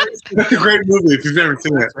a great movie if you've never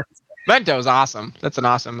seen it. Memento's awesome. That's an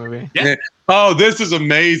awesome movie. Yeah. Oh, this is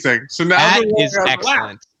amazing. So now that is excellent.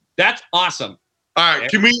 Wow. That's awesome. All right,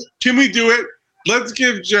 can we do it? Let's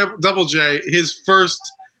give Double J his first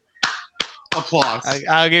applause.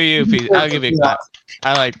 I'll give you a clap.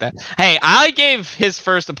 I like that. Hey, I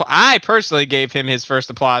personally gave him his first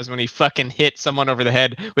applause when he fucking hit someone over the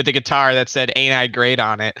head with a guitar that said "Ain't I Great"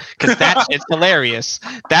 on it, because it's hilarious.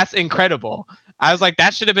 That's incredible. I was like,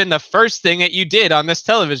 that should have been the first thing that you did on this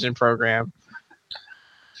television program.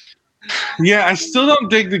 Yeah, I still don't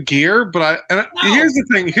dig the gear, but here's the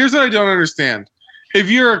thing. Here's what I don't understand. If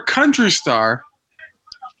you're a country star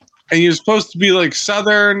and you're supposed to be like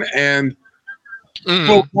Southern and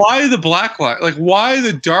well, why the black light? Like, why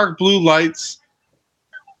the dark blue lights?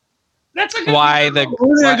 That's a good why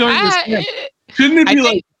one. I don't understand.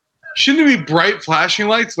 Shouldn't it be bright flashing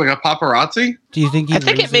lights like a paparazzi? Do you think I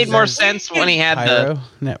think it made more sense when he had pyro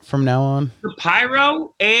from now on? The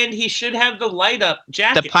pyro, and he should have the light up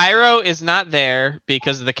jacket. The pyro is not there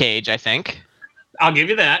because of the cage, I think. I'll give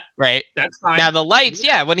you that. Right. That's fine. Now the lights,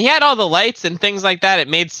 yeah, when he had all the lights and things like that, it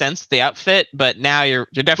made sense, the outfit, but now you're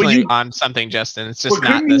definitely on something, Justin. It's just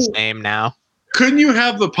not the same now. Couldn't you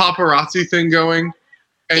have the paparazzi thing going?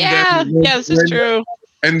 And this is true.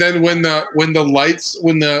 And then when the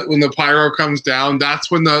pyro comes down,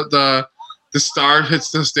 that's when the star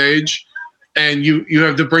hits the stage, and you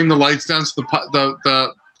have to bring the lights down so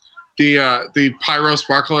the pyro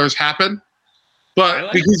sparklers happen.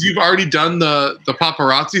 But because you've already done the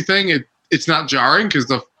paparazzi thing, it's not jarring because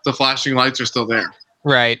the flashing lights are still there.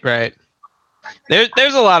 Right.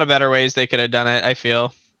 There's a lot of better ways they could have done it, I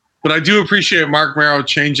feel. But I do appreciate Mark Marrow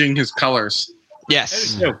changing his colors.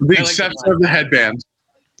 Yes. With the exception of the headband.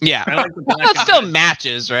 Yeah. I like the black it still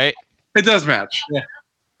matches, right? It does match. Yeah.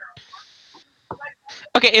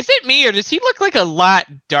 Okay, is it me or does he look like a lot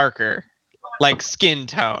darker, like skin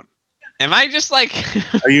tone? Am I just like?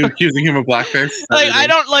 Are you accusing him of blackface? Like I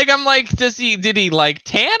don't like. I'm like, did he like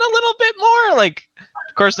tan a little bit more? Like,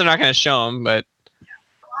 of course they're not going to show him, but.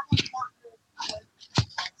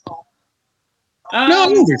 No, I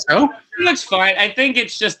don't think so. It looks fine. I think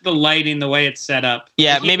it's just the lighting, the way it's set up.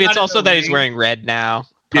 Yeah, maybe it's also that he's wearing red now.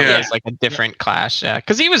 Probably it's like a different clash. Yeah,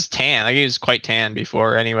 because he was tan. Like he was quite tan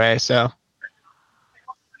before, anyway. So.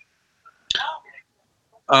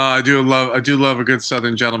 I do love a good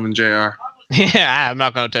Southern gentleman, JR. Yeah, I'm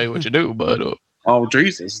not going to tell you what you do, but. Oh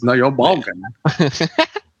Jesus! No, you're balking.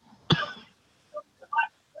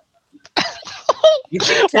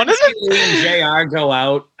 When did Lee and JR go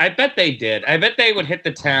out? I bet they did. I bet they would hit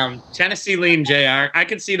the town. Tennessee Lee and JR. I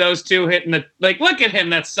could see those two hitting the look at him,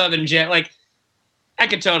 that Southern jet. Like, I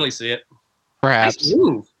could totally see it. Perhaps. Nice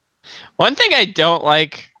move. One thing I don't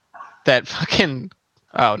like that fucking.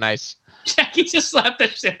 Oh, nice. Jackie just slapped the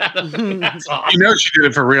shit out of him. That's awesome. You know she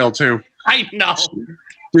did it for real too. I know.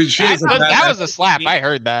 Dude, That was a slap. I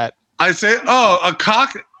heard that. I say, a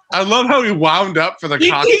cock. I love how he wound up for the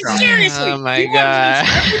cock shot. Seriously. Oh my God.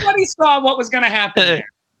 Everybody saw what was going to happen there.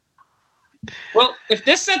 Well, if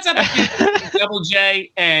this sets up a Double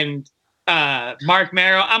J and Mark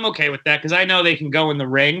Merrow, I'm okay with that because I know they can go in the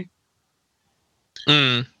ring.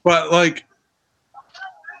 But like,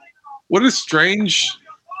 what is strange?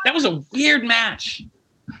 That was a weird match.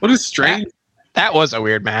 What is strange? That was a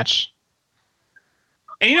weird match.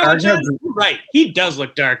 And you know what, John? You're right. He does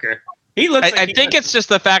look darker. He looks. I think it's just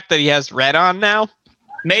the fact that he has red on now.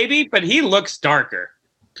 Maybe, but he looks darker.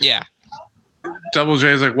 Yeah. Double J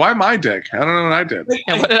is like, why my dick? I don't know what I did.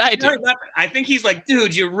 And what did I do? I think he's like,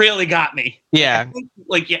 dude, you really got me. Yeah.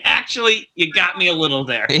 Like you got me a little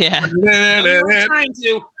there. Yeah. You weren't trying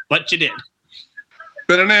to, but you did.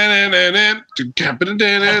 What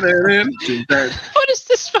is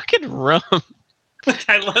this fucking room?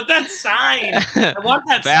 I love that sign. I want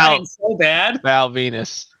that sign so bad. Val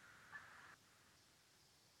Venus.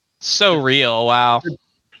 So real. Wow.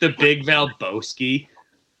 The big Valboski.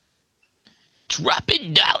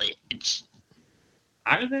 Dropping knowledge.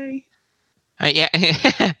 Are they? Yeah.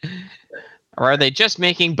 Or are they just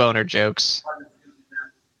making boner jokes?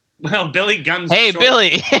 Well, Billy Gunn's. Hey,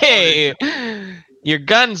 Billy. Hey. Your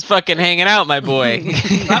gun's fucking hanging out, my boy.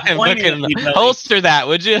 Fucking holster that,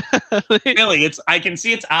 would you? Billy, I can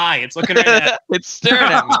see its eye. It's looking right at It's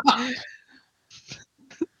staring at me.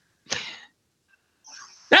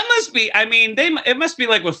 That must be, I mean, it must be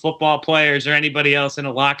like with football players or anybody else in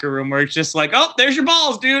a locker room where it's just like, oh, there's your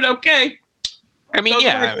balls, dude. Okay. I mean,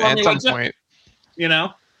 yeah, at some point. You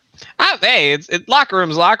know? Hey, it's locker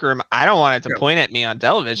room's locker room. I don't want it to point at me on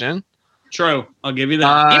television. True. I'll give you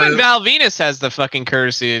that. Even Val Venus has the fucking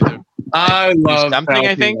courtesy to I love something,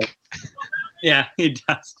 I think. Yeah, he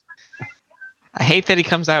does. I hate that he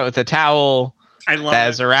comes out with a towel that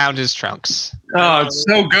is it. around his trunks. Oh, it's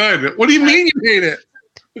so good. What do you mean you hate it?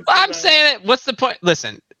 I'm saying it. What's the point?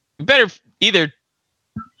 Listen, you better either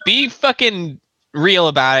be fucking real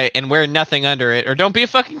about it and wear nothing under it, or don't be a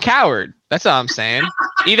fucking coward. That's all I'm saying.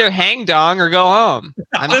 Either hang dong or go home.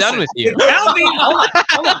 I'm done with you.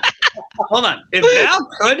 Hold on. If Val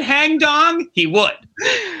could hang dong, he would.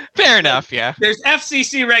 Fair enough, yeah. There's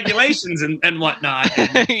FCC regulations and whatnot.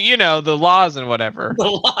 You know, the laws and whatever. The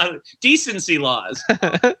law, decency laws.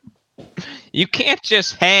 You can't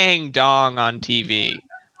just hang dong on TV.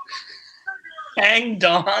 Hang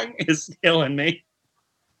dong is killing me.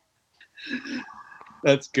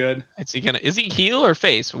 That's good. Is he heel or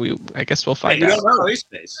face? I guess we'll find out. You don't know his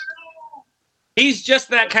face. He's just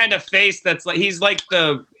that kind of face that's like he's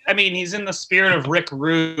in the spirit of Rick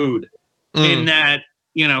Rude in that,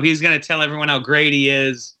 you know, he's gonna tell everyone how great he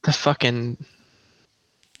is. The fucking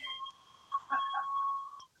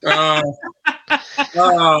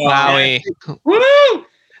Wowie. Woo!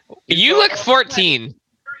 You look 14.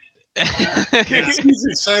 He's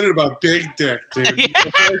excited about big dick, dude.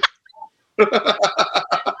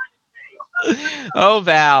 Oh,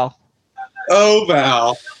 Val. Oh,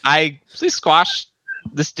 Val. Please squash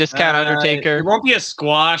this discount Undertaker. It won't be a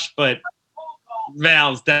squash, but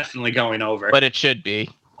Val's definitely going over. But it should be.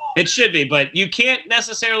 It should be, but you can't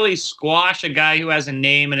necessarily squash a guy who has a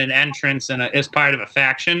name and an entrance and is part of a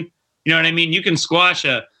faction. You know what I mean? You can squash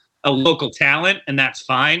a local talent, and that's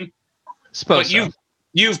fine. Suppose but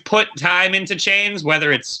you've put time into Chains,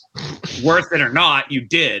 whether it's worth it or not, you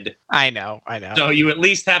did. I know. So you at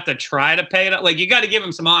least have to try to pay it up. Like, you got to give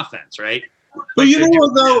him some offense, right? But you know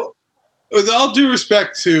what, though? With all due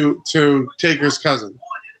respect to Taker's cousin,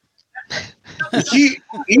 he's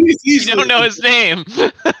you don't know his name.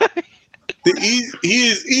 he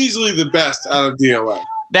is easily the best out of DOA.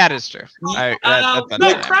 That is true.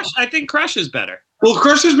 Crush. I think Crush is better. Well,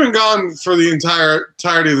 Crush has been gone for the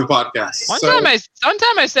entirety of the podcast. One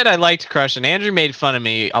time I said I liked Crush, and Andrew made fun of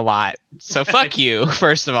me a lot. So fuck you,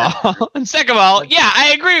 first of all. And second of all, yeah,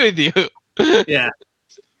 I agree with you. Yeah.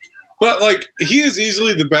 But, like, he is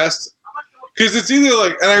easily the best. Because it's either,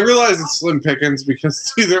 like, and I realize it's Slim Pickens because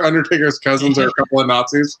it's either Undertaker's cousins or a couple of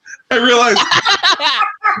Nazis. I realize.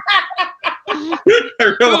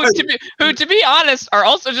 Who, to be honest, are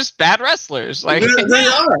also just bad wrestlers. Like they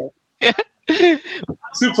are. Yeah.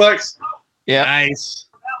 Suplex. Yeah. Nice.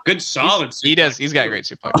 Good, solid. He does. He's got a great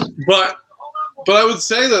suplex. But I would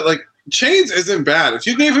say that, like, Chains isn't bad. If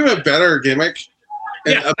you gave him a better gimmick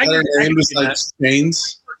and a better name besides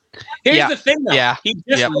Chains, Here's the thing, though. Yeah. He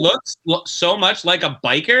just looks so much like a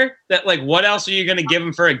biker that, like, what else are you going to give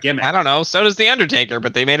him for a gimmick? I don't know. So does The Undertaker,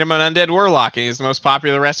 but they made him an undead warlock, and he's the most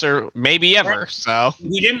popular wrestler maybe ever. So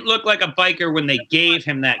he didn't look like a biker when they gave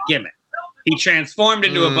him that gimmick. He transformed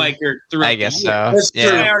into a biker through. I guess so. He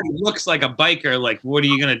already looks like a biker. Like, what are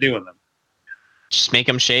you going to do with him? Just make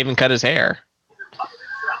him shave and cut his hair.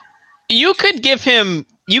 You could give him.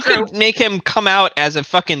 You could make him come out as a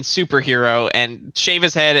fucking superhero and shave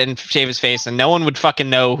his head and shave his face, and no one would fucking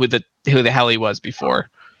know who the hell he was before.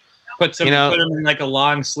 Put him in like a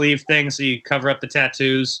long sleeve thing so you cover up the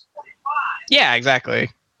tattoos. Yeah, exactly.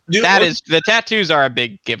 The tattoos are a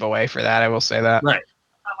big giveaway for that. I will say that. Right.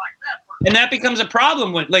 And that becomes a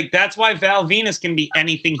problem when, like, that's why Val Venus can be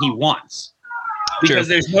anything he wants. Because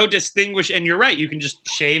there's no distinguish, and you're right, you can just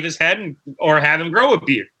shave his head or have him grow a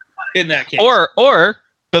beard in that case. Or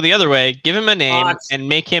go the other way, give him a name and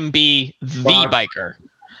make him be the biker.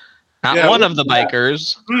 Not one of the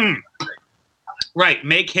bikers. Right,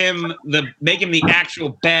 make him the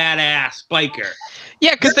actual badass biker.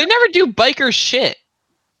 Yeah, because they never do biker shit.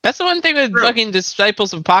 That's the one thing with fucking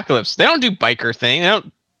Disciples of Apocalypse. They don't do biker thing. They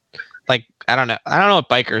don't. Like, I don't know what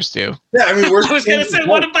bikers do. Yeah, I mean, I was gonna say,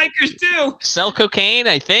 what do bikers do? Sell cocaine,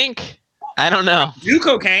 I think. I don't know. Do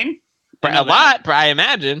cocaine? A lot, I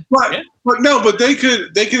imagine. But they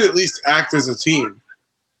could at least act as a team.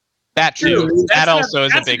 That too. That also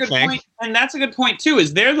is a big thing. Point. And that's a good point too.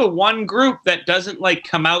 Is they're the one group that doesn't like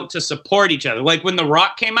come out to support each other. Like when The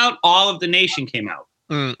Rock came out, all of the nation came out.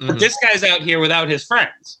 Mm-hmm. But this guy's out here without his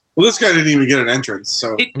friends. Well, this guy didn't even get an entrance.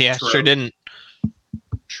 So sure didn't.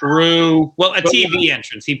 True. Well, a TV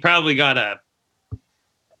entrance. He probably got a.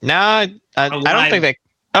 No, I don't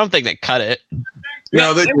think they cut it.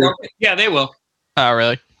 No, they will. Yeah, they will. Oh,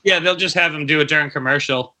 really? Yeah, they'll just have him do it during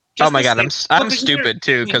commercial. Oh my god, I'm stupid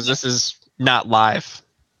too because this is not live.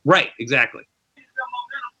 Right, exactly.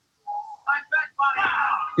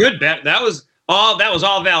 Good bet. That was all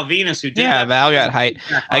Val Venus who did. Yeah, that. Val got height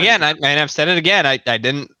again. I've said it again. I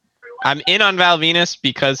didn't. I'm in on Val Venus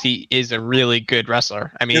because he is a really good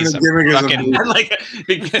wrestler. I mean, he's not because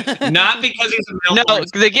he's a male. No,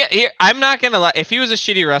 I'm not gonna lie. If he was a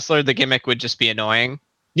shitty wrestler, the gimmick would just be annoying.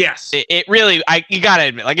 Yes, it really. You gotta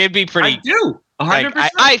admit, like it'd be pretty. I do. 100%.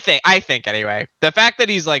 Like, I think anyway. The fact that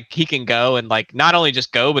he's like he can go and like not only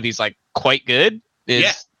just go, but he's like quite good.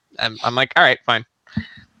 I'm like, all right, fine.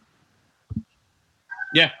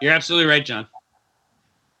 Yeah, you're absolutely right, John.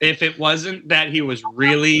 If it wasn't that he was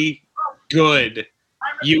really good,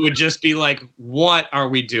 you would just be like, what are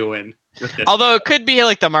we doing with this? Although it could be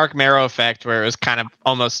like the Mark Marrow effect where it was kind of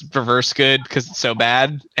almost reverse good because it's so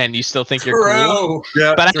bad and you still think you're cool.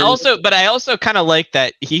 Yeah, but I also kind of like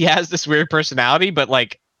that he has this weird personality, but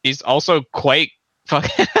like he's also quite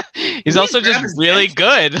fucking he's also just really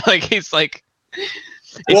good. Like he's like, if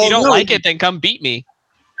you don't like it, then come beat me.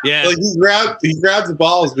 Yeah. Like he grabbed the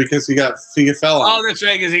balls because he fell on. Oh, that's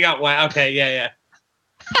right, because he got wet. Okay, yeah.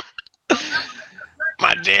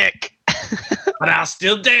 My dick. But I'll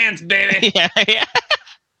still dance, baby. Yeah. What?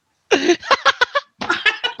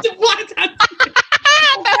 What a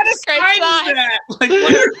great sign is that? Like,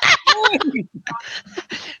 what are you doing?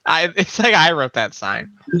 It's like I wrote that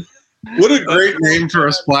sign. What a great name for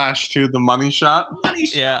a splash, too. The money shot.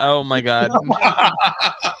 Yeah. Oh my god.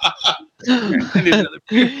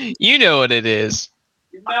 You know what it is.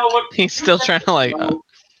 You know what? He's still trying to like.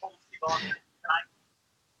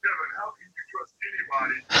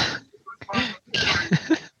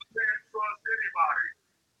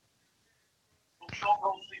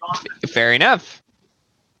 Fair enough.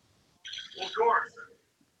 Well, of course.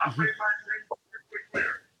 I made my thing perfectly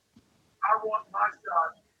clear. I want my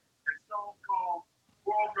shot at Stone Cold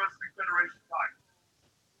World Wrestling Federation title.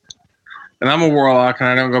 And I'm a warlock, and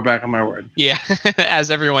I don't go back on my word. Yeah,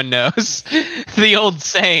 as everyone knows, the old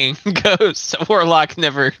saying goes, "A warlock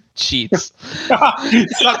never cheats." Shut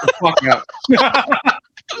the fuck up.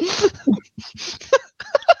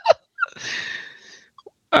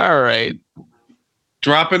 All right.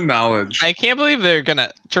 Dropping knowledge. I can't believe they're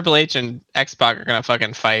gonna Triple H and X-Pac are gonna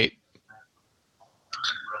fucking fight.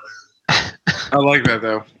 I like that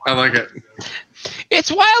though. I like it. It's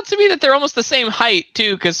wild to me that they're almost the same height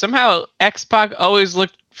too, because somehow X-Pac always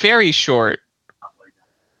looked very short.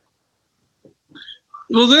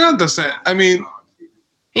 Well, they're not the same. I mean,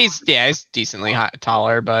 he's decently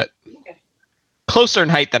taller, but closer in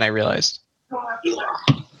height than I realized.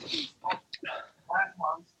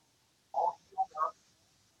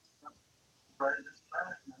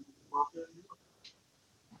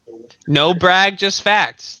 No brag, just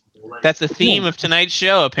facts. That's the theme of tonight's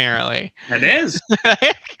show, apparently. It is.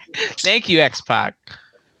 Thank you, X-Pac.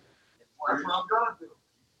 That's what I'm gonna do.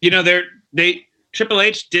 You know, they Triple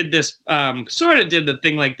H did this, sort of did the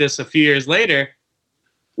thing like this a few years later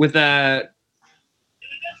with Ric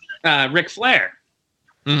Flair.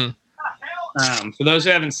 Mm-hmm. For those who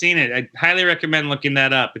haven't seen it, I highly recommend looking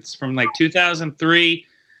that up. It's from like 2003.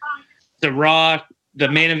 The Raw, the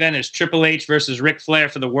main event is Triple H versus Ric Flair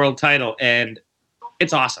for the world title, and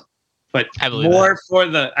it's awesome. But more for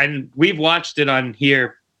we've watched it on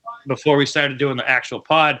here before we started doing the actual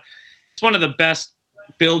pod. It's one of the best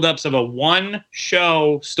build-ups of a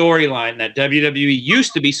one-show storyline that WWE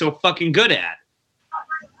used to be so fucking good at.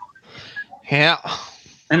 Yeah.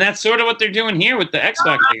 And that's sort of what they're doing here with the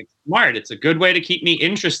Xbox thing. It's smart. It's a good way to keep me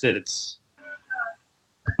interested. It's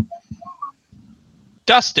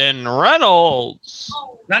Dustin Reynolds.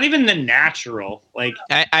 not even the natural. Like,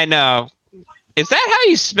 I know. Is that how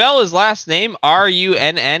you spell his last name? Runnels?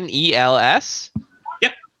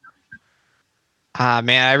 Yep.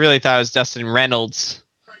 Man, I really thought it was Dustin Reynolds.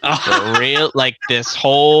 For real, like this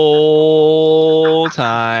whole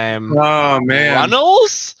time. Oh man,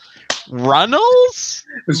 Runnels?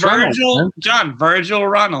 It's Virgil, Reynolds, John, Virgil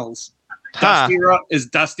Runnels. Huh. Is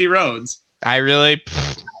Dusty Rhodes. I really.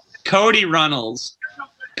 Cody Runnels.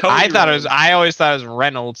 I always thought it was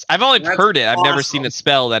Reynolds. I've only That's heard it. I've never awesome. seen it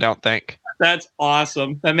spelled. I don't think. That's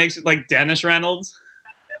awesome. That makes it like Dennis Reynolds.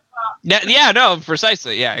 Yeah, no,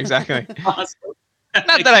 precisely. Yeah, exactly. Awesome.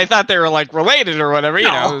 Not that I thought they were like related or whatever. You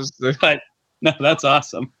know, it was But no, that's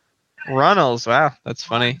awesome. Runnels. Wow, that's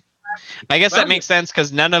funny. I guess that makes sense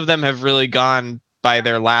because none of them have really gone by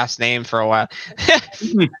their last name for a while.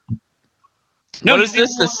 No, what is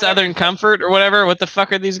this? The Southern Comfort or whatever? What the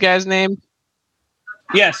fuck are these guys named?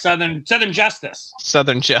 Yeah, Southern Justice.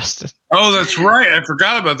 Southern Justice. Oh, that's right. I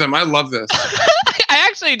forgot about them. I love this. I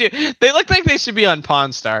actually do. They look like they should be on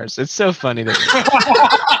Pawn Stars. It's so funny to me.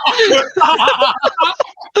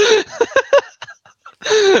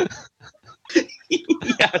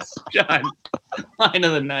 Yes, John. Line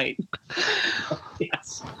of the night.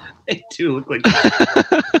 Yes, they do look like.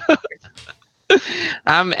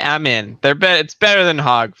 I'm in. It's better than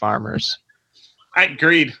Hog Farmers.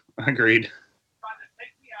 Agreed.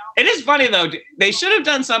 It is funny though. They should have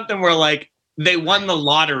done something where like they won the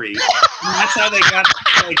lottery. And that's how they got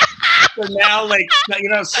like. So now, like, you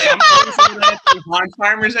know, some places don't have hog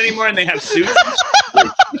farmers anymore, and they have suits.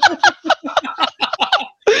 That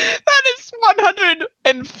is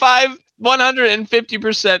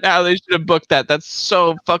 150% how they should have booked that. That's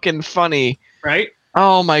so fucking funny. Right?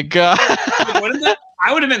 Oh my god. I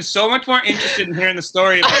would have been so much more interested in hearing the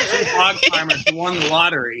story about two hog farmers who won the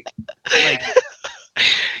lottery. Like,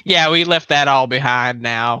 yeah, we left that all behind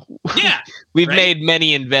now. yeah. We've right? made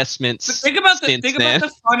many investments. But think about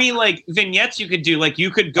the funny like vignettes you could do. Like you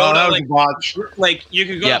could go to you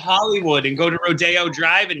could go to Hollywood and go to Rodeo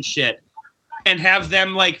Drive and shit, and have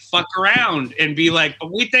them like fuck around and be like,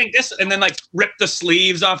 we think this, and then like rip the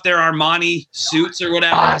sleeves off their Armani suits or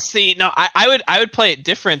whatever. See, no, I would play it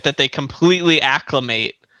different. That they completely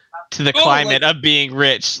acclimate to the climate of being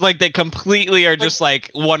rich. Like they completely are just like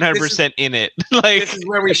 100% in it. Like this is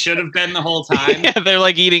where we should have been the whole time. Yeah, they're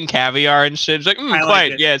like eating caviar and shit. It's like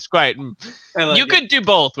quite, yeah, it's quite. You could do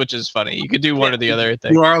both, which is funny. You could do one or the other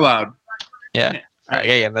thing. You are allowed. Yeah. All right,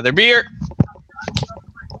 yeah, another beer.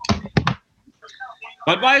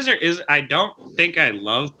 Budweiser is. I don't think I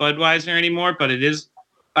love Budweiser anymore, but it is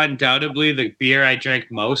undoubtedly the beer I drank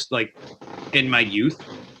most, like in my youth.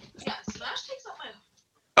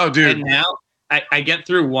 Oh, dude. And now I get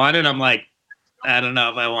through one and I'm like, I don't know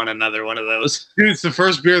if I want another one of those. Dude, it's the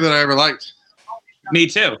first beer that I ever liked. Me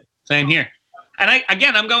too. Same here. And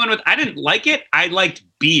I'm going with, I didn't like it. I liked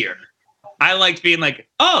beer. I liked being like,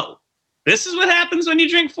 oh, this is what happens when you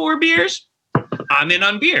drink 4 beers. I'm in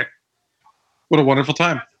on beer. What a wonderful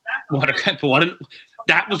time.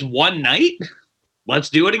 That was one night. Let's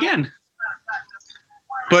do it again.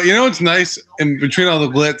 But you know what's nice in between all the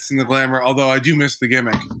glitz and the glamour, although I do miss the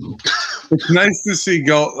gimmick. It's nice to see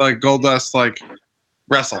Goldust like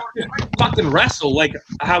wrestle. Fucking wrestle like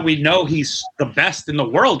how we know he's the best in the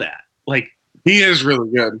world at. Like he is really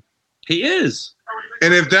good. He is.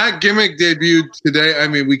 And if that gimmick debuted today, I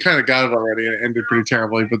mean, we kind of got it already and it ended pretty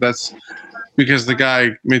terribly, but that's because the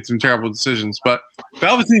guy made some terrible decisions. But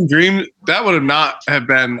Velveteen Dream, that would not have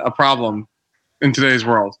been a problem in today's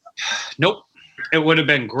world. Nope. It would have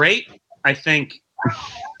been great. I think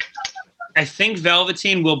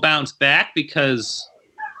Velveteen will bounce back because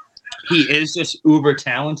he is just uber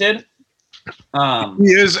talented.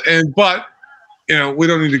 He is, but you know, we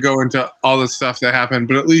don't need to go into all the stuff that happened.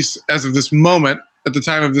 But at least as of this moment, at the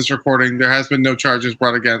time of this recording, there has been no charges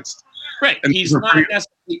brought against. Right. And He's not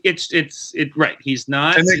right. He's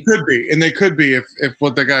not. And they could be if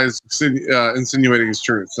what the guy's insinuating is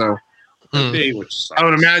true. So which I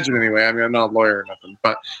would imagine anyway. I mean, I'm not a lawyer or nothing,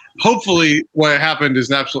 but hopefully what happened is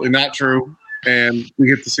absolutely not true, and we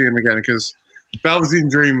get to see him again because Velveteen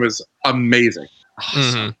Dream was amazing.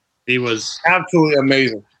 He was absolutely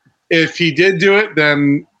amazing. If he did do it,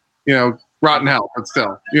 then rotten hell, but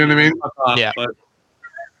still, you know what I mean? Yeah.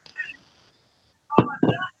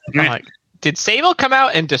 But... did Sable come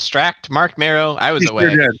out and distract Mark Marrow? I was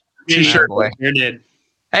away. Sure did.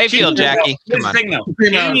 How you feel, Jackie? Here's the thing, though. She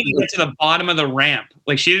didn't even get to the bottom of the ramp.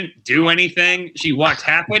 Like, she didn't do anything. She walked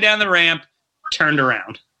halfway down the ramp, turned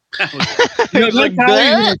around.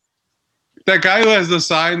 That guy who has the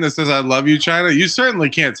sign that says "I love you, China." You certainly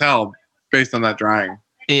can't tell based on that drawing.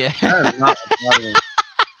 Yeah, that is not flattering.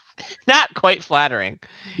 Not quite flattering.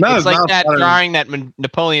 No, it's like that flattering. drawing that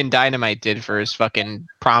Napoleon Dynamite did for his fucking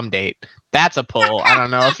prom date. That's a pull. I don't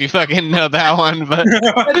know if you fucking know that one, but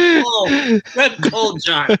Good pull,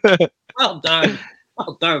 John. Well done.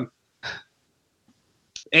 Well done.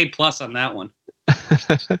 A+ on that one.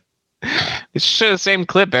 It's show the same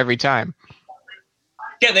clip every time.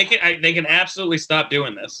 Yeah, they can absolutely stop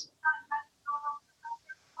doing this.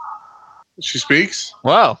 She speaks.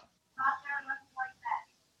 Whoa.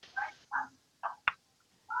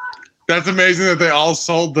 That's amazing that they all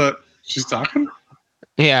sold the. She's talking.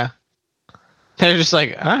 Yeah. They're just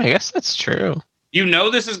like, I guess that's true. You know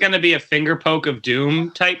this is going to be a finger poke of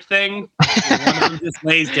doom type thing. One of them just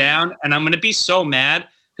lays down, and I'm going to be so mad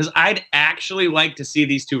because I'd actually like to see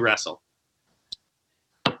these two wrestle.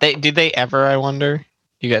 Did they ever? I wonder.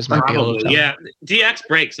 You guys might be able to tell. Yeah, DX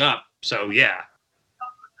breaks up, so yeah.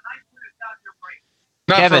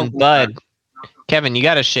 Kevin, you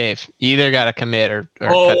got to shave. You either got to commit or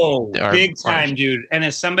big time, dude. And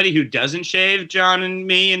as somebody who doesn't shave, John and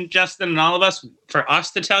me and Justin and all of us, for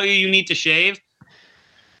us to tell you need to shave.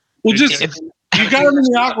 Well, you got him in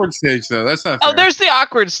the awkward stage, though. That's not fair. Oh, there's the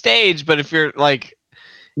awkward stage, but if you're like,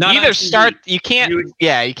 you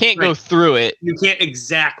can't go through it. You can't,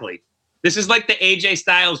 exactly. This is like the AJ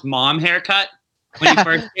Styles mom haircut when he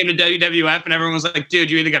first came to WWF, and everyone was like,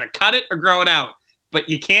 dude, you either got to cut it or grow it out. But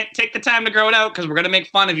you can't take the time to grow it out because we're going to make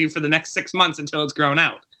fun of you for the next 6 months until it's grown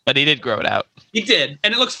out. But he did grow it out. He did.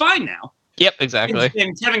 And it looks fine now. Yep, exactly.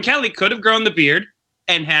 And Kevin Kelly could have grown the beard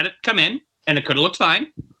and had it come in, and it could have looked fine.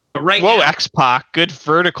 But Whoa, X-Pac. Good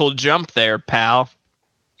vertical jump there, pal.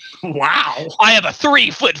 Wow. I have a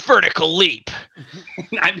 3-foot vertical leap.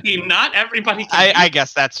 I mean, not everybody can I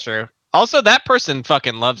guess that's true. Also, that person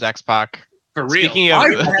fucking loves X-Pac. For real. Speaking of, I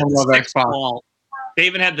love X-Pac. They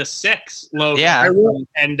even had the 6 logo from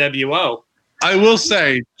NWO. I will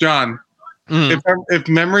say, John, if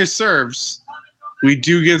memory serves, we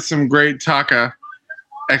do get some great Taka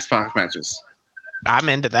X-Pac matches. I'm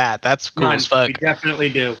into that. That's cool as fuck. We definitely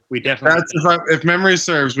do. If memory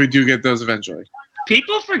serves, we do get those eventually.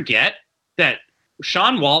 People forget that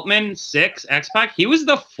Sean Waltman, 6 X-Pac, he was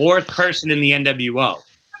the 4th person in the NWO.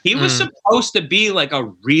 He was supposed to be like a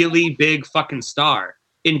really big fucking star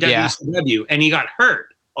in WCW, and he got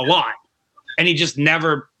hurt a lot, and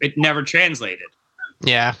it never translated.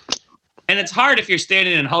 Yeah, and it's hard if you're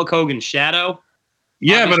standing in Hulk Hogan's shadow.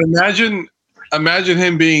 Yeah, but imagine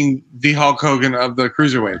him being the Hulk Hogan of the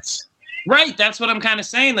cruiserweights. Right, that's what I'm kind of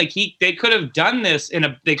saying. Like they could have done this in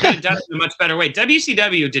a much better way.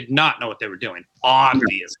 WCW did not know what they were doing,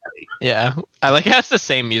 obviously. Yeah, I like that's the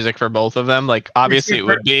same music for both of them. Like obviously it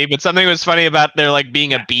would be, but something was funny about there like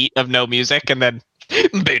being a beat of no music and then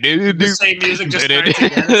the same music just starts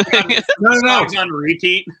again. No. On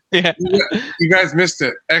repeat. Yeah. You guys missed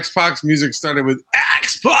it. X-Pac's music started with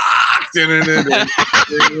X-Pac.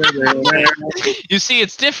 You see,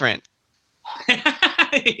 it's different.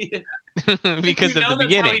 Because of the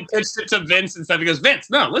beginning. He pitched it to Vince and stuff. He goes, Vince,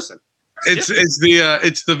 no, listen. It's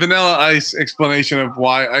the Vanilla Ice explanation of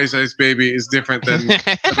why Ice Ice Baby is different than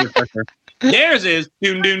Theirs is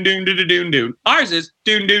doon doon doon doon doon doon. Ours is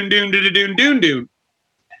doon doon doon doon doon doon doon.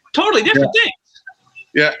 Totally different things.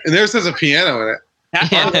 Yeah, and theirs has a piano in it.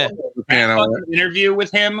 That interview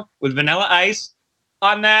with him with Vanilla Ice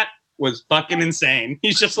on that was fucking insane.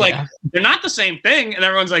 He's just like, they're not the same thing, and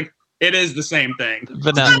everyone's like, it is the same thing.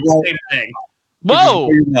 But the same thing.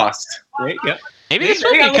 Whoa! You lost. Right, yeah. Maybe this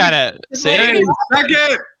would be kind of. Hey, suck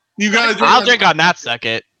it! You guys. I'll drink on that. Suck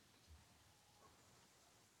it.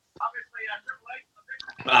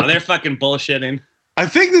 Oh, they're fucking bullshitting. I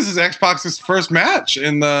think this is X-Pac's first match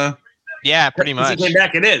in the. Yeah, pretty much. He came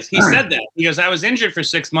back. It is. He said that. He goes, I was injured for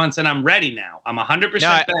 6 months and I'm ready now. I'm 100%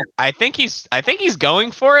 back. I think he's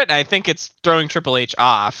going for it. I think it's throwing Triple H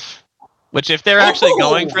off. Which, if they're actually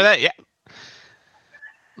going for that, yeah.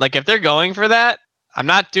 Like if they're going for that, I'm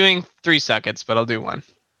not doing 3 seconds, but I'll do one.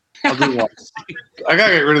 I'll do one. I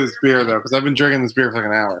gotta get rid of this beer though, because I've been drinking this beer for like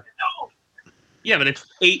an hour. Yeah, but it's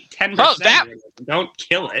 10%. Oh, that- Don't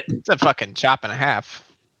kill it. It's a fucking chop and a half.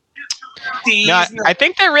 These No, I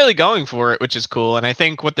think they're really going for it, which is cool. And I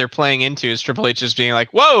think what they're playing into is Triple H just being like,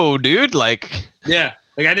 "Whoa, dude!" Like, yeah,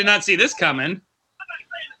 like I did not see this coming.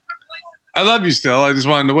 I love you still. I just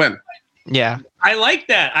wanted to win. yeah, I like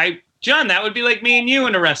that. John, that would be like me and you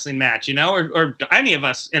in a wrestling match, you know, or any of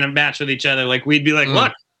us in a match with each other. Like we'd be like,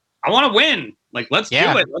 look, I want to win. Like, let's do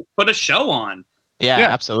it. Let's put a show on. yeah,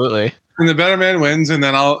 absolutely. And the better man wins, and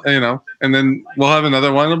then and then we'll have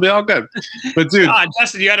another one. It'll be all good. But dude,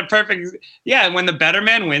 Justin, you had a perfect. Yeah, when the better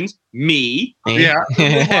man wins, me. Yeah.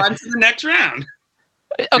 Move on to the next round.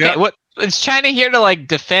 Okay, Yeah. what is China here to like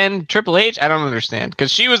defend Triple H? I don't understand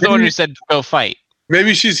because she was the one who said go fight.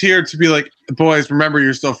 maybe she's here to be like, boys, remember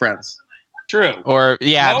you're still friends. True. Or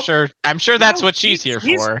yeah, Nope. I'm sure that's what she's here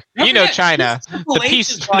for. You know, China, the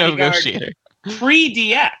peace negotiator.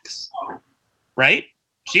 Pre-DX, right?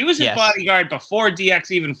 She was his Yes. bodyguard before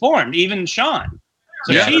DX even formed, even Sean.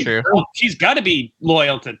 So Yeah, true. she's got to be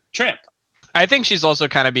loyal to Trip. I think she's also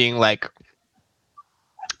kind of being like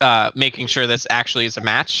making sure this actually is a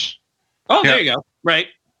match. Oh, Yeah. there you go. Right.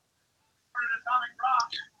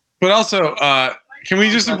 But also, can we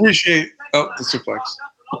just appreciate the suplex?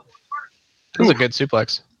 It was a good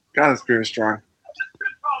suplex. God, this beer is strong.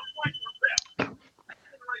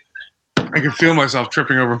 I can feel myself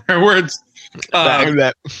tripping over my words.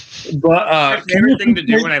 That- But My favorite thing to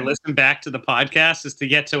do when I listen back to the podcast is to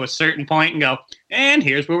get to a certain point and go, and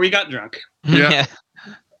here's where we got drunk. Yeah.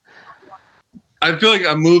 I feel like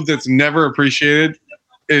a move that's never appreciated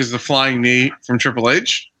is the flying knee from Triple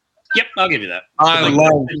H. Yep, I'll give you that. I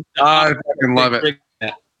fucking love it.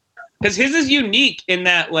 Because his is unique in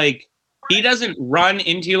that, like, he doesn't run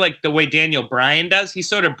into you like the way Daniel Bryan does. He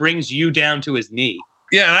sort of brings you down to his knee.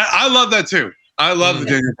 Yeah, and I love that too. I love the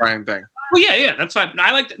Daniel Bryan thing. Well, yeah, that's fine.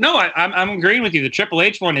 I like. I'm agreeing with you. The Triple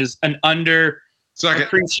H one is an Second.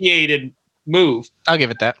 underappreciated move. I'll give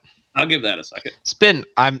it that. I'll give that a second. Spin.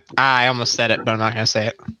 I almost said it, but I'm not gonna say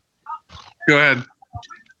it. Go ahead.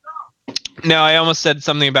 No, I almost said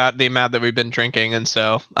something about the amount that we've been drinking, and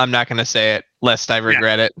so I'm not gonna say it lest I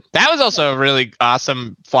regret it. That was also a really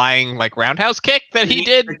awesome flying like roundhouse kick that he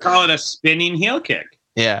did. They call it a spinning heel kick.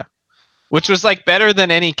 Yeah, which was like better than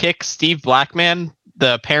any kick Steve Blackman,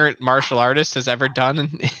 the parent martial artist, has ever done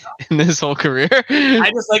in his whole career.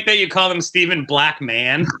 I just like that you call him Stephen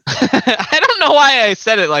Blackman. I don't know why I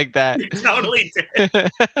said it like that. You totally did.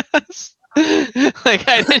 Like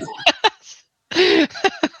I didn't.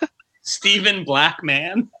 Stephen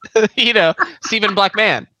Blackman. You know, Stephen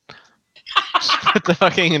Blackman. Put the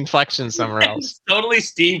fucking inflection somewhere else. It's totally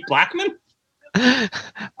Steve Blackman.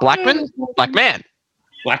 Blackman? Blackman.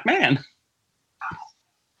 Blackman.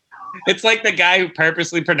 It's like the guy who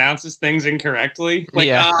purposely pronounces things incorrectly. Like,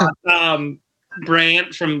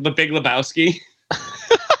 Brant from The Big Lebowski.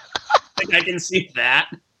 Like, I can see that.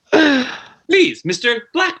 Please, Mr.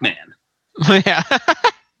 Blackman. Yeah.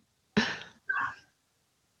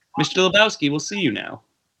 Mr. Lebowski, we'll see you now.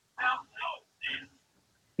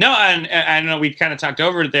 No, and I know we kind of talked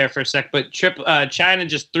over it there for a sec, but China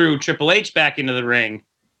just threw Triple H back into the ring,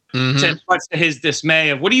 to much to his dismay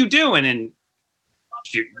of, what are you doing? And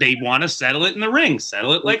they want to settle it in the ring,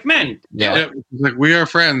 settle it like men. Yeah. Like, we are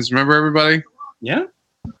friends. Remember, everybody? Yeah.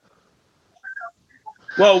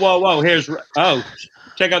 Whoa.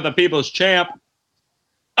 Check out the People's Champ.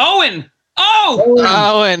 Owen!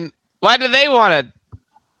 Oh, and why do they want it?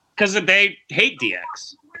 Because they hate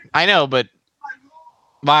DX. I know, but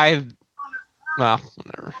why? Well,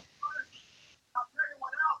 whatever.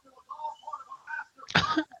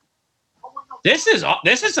 This is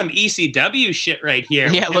some ECW shit right here.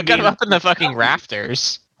 Yeah, With look him at him up in the fucking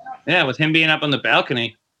rafters. Yeah, with him being up on the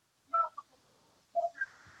balcony.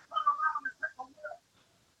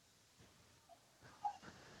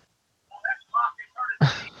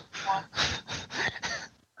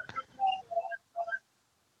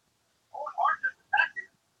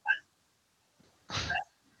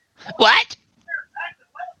 What?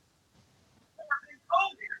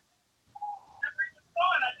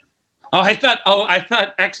 I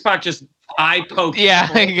thought X-Pac just eye poked. Yeah,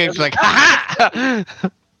 it's like, ha ha!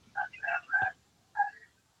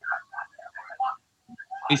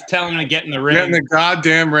 He's telling him to get in the ring. Get in the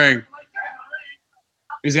goddamn ring.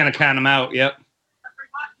 He's gonna count him out. Yep.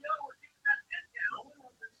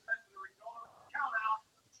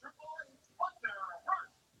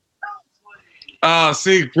 Oh,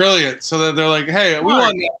 see, brilliant. So that they're like, hey, we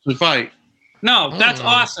want to actually fight. No, that's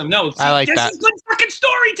awesome. No, I like this that. is good fucking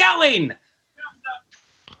storytelling.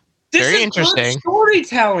 This Very is interesting. good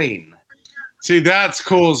storytelling. See, that's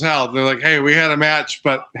cool as hell. They're like, hey, we had a match,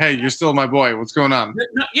 but hey, you're still my boy. What's going on?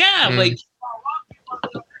 Yeah, Mm. like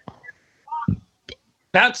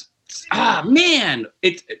that's man.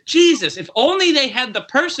 It's Jesus. If only they had the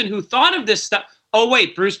person who thought of this stuff. Oh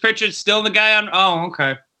wait, Bruce Pritchard's still the guy on. Oh,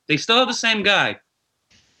 okay. They still have the same guy.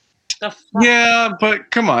 The fuck? Yeah, but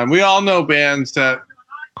come on. We all know bands that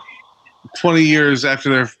 20 years after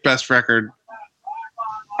their best record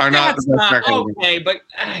are not That's the best not record. okay, but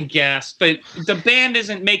I guess. But the band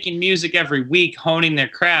isn't making music every week, honing their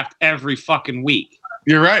craft every fucking week.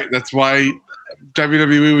 You're right. That's why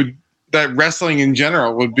WWE would, that wrestling in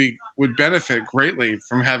general would benefit greatly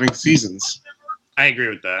from having seasons. I agree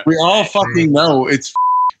with that. We all fucking know it's.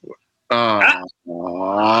 Leap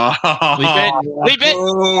it.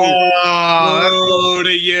 Oh,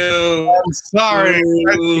 to you. I'm sorry.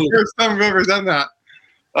 That's the Ooh. first time I've ever done that.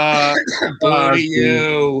 To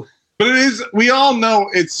you. But it is. We all know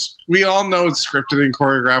it's scripted and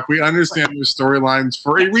choreographed. We understand the storylines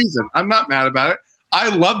for a reason. I'm not mad about it. I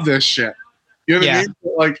love this shit. You know what I mean?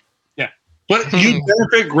 Like, yeah. But you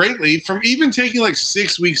benefit greatly from even taking like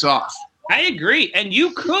 6 weeks off. I agree, and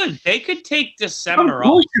they could take Of December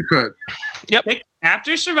course off. you could. Take,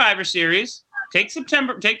 after Survivor Series, take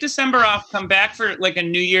December off, come back for like a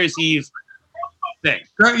New Year's Eve thing.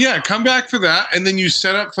 Yeah, come back for that, and then you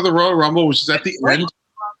set up for the Royal Rumble, which is at the end.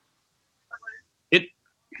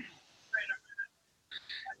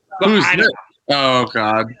 Who's I this? don't- Oh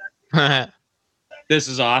God, This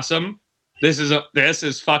is awesome. This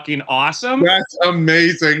is fucking awesome. that's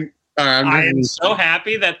amazing. I am so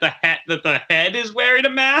happy that the head is wearing a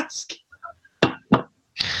mask.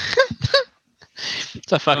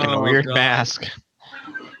 It's a fucking Oh, weird God. mask.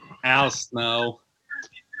 Al Snow.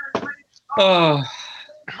 Oh,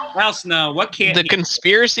 Al Snow. What can't The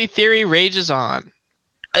conspiracy theory rages on.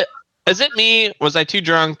 Is it me? Was I too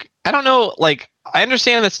drunk? I don't know. Like, I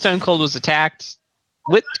understand that Stone Cold was attacked.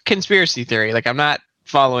 With conspiracy theory, like, I'm not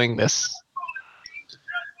following this.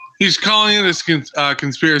 He's calling it a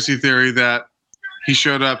conspiracy theory that he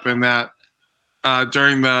showed up in that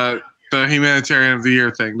during the humanitarian of the year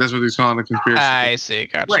thing. That's what he's calling a conspiracy. I see.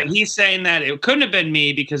 Gotcha. Right, he's saying that it couldn't have been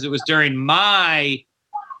me because it was during my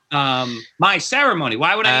my ceremony.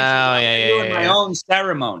 Why would I do my own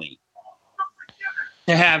ceremony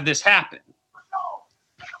to have this happen?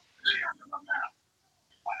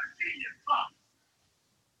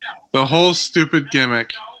 The whole stupid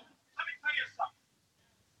gimmick.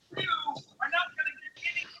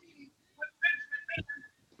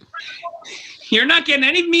 You're not getting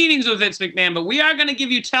any meetings with Vince McMahon, but we are going to give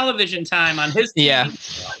you television time on his TV. Yeah.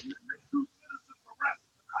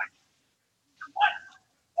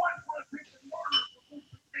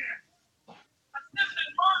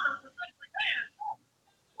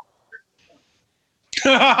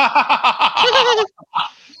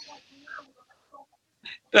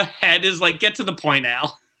 The head is like, get to the point,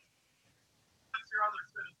 Al.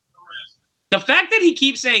 The fact that he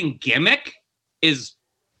keeps saying gimmick is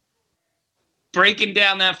breaking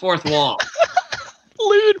down that fourth wall.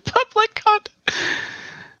 Lewd public content.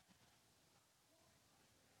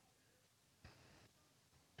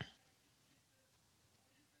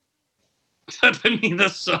 Flipping me the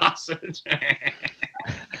sausage.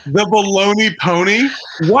 The baloney pony.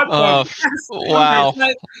 What Oh, wow.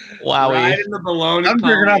 Wowie. Riding the baloney I'm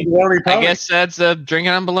pony. drinking on baloney pony. I guess that's drinking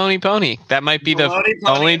on baloney pony. That might be the Baloney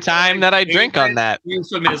pony only is time my that I drink on that.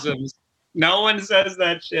 Euphemisms. No one says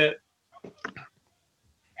that shit.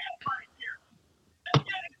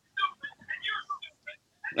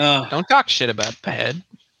 Don't talk shit about the head.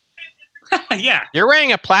 Yeah, You're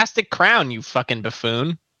wearing a plastic crown, you fucking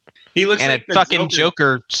buffoon. he looks And like a the fucking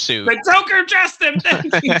Joker suit. The Joker dressed him.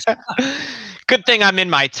 Good thing I'm in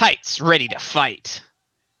my tights, ready to fight.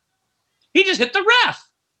 He just hit the ref.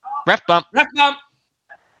 Ref bump. Ref bump.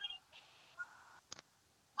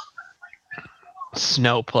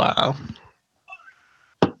 Snowplow.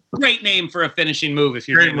 Great name for a finishing move if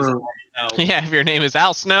your Great name is move. Al Snow. Yeah, if your name is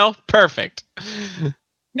Al Snow, perfect.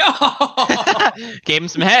 No. Gave him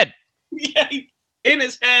some head. Yeah, in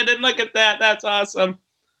his head, and look at that. That's awesome.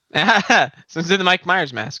 Since in the Mike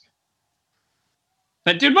Myers mask.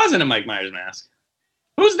 That dude wasn't a Mike Myers mask.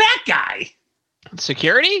 Who's that guy?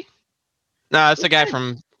 Security? No, that's the guy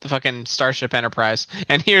from the fucking Starship Enterprise.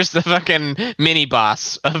 And here's the fucking mini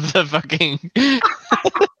boss of the fucking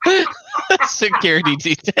security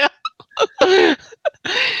detail.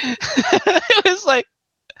 It was like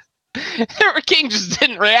King just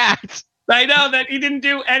didn't react. I know that he didn't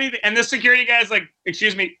do anything. And the security guy's like,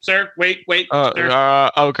 excuse me, sir, wait, sir.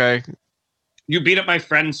 Okay. You beat up my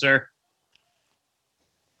friend, sir.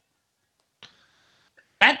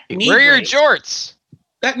 That knee Where are your brace, jorts?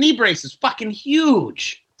 that knee brace is fucking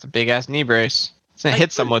huge. It's a big ass knee brace. It's gonna Like,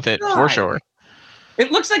 hit someone with it for God. sure.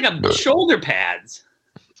 It looks like a shoulder pads.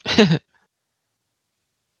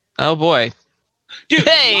 Oh boy. Dude,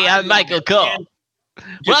 Hey, I'm Waterline, Michael Cole. man. Dude,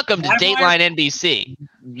 Welcome to Waterline Dateline NBC.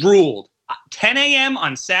 ruled. 10 a.m.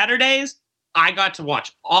 on Saturdays, I got to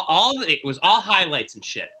watch all it was all highlights and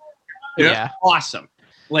shit. It was Yeah. awesome.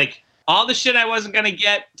 Like all the shit I wasn't gonna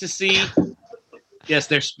get to see. Yes,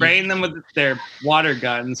 they're spraying them with their water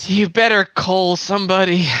guns. You better call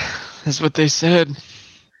somebody. That's what they said.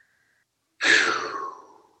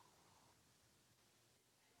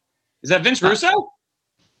 Is that Vince Russo?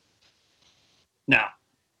 No.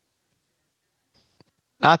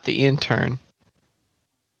 Not the intern.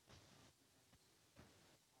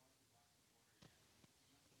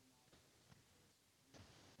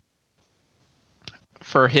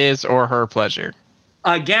 For his or her pleasure.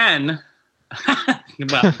 Again.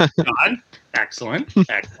 Well, John, excellent.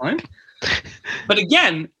 But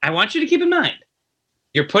again, I want you to keep in mind,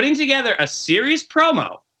 you're putting together a serious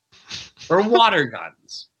promo for water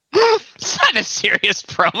guns. It's not a serious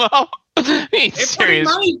promo. I mean, They're serious. putting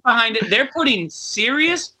money behind it. They're putting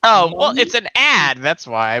serious Oh, well, money- it's an ad. That's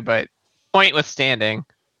why, but point withstanding.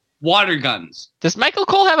 water guns. Does Michael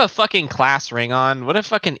Cole have a fucking class ring on? What a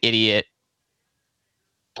fucking idiot.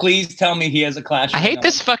 Please tell me he has a clash. I hate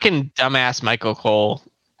this fucking dumbass Michael Cole.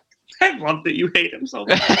 I love that you hate him so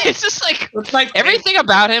much. It's just like It's like everything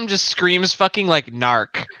about him just screams fucking like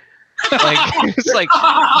narc. Like it's like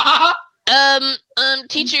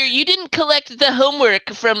teacher, you didn't collect the homework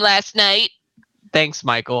from last night. Thanks,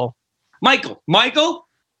 Michael. Michael,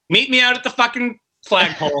 meet me out at the fucking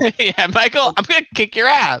flagpole. Yeah, Michael, I'm gonna kick your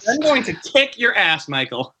ass. I'm going to kick your ass,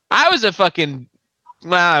 Michael. I was a fucking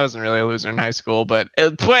I wasn't really a loser in high school, but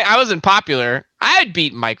at the point I wasn't popular. I'd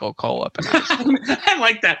beat Michael Cole up in high school. I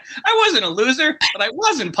like that. I wasn't a loser, but I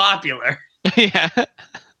wasn't popular. Yeah.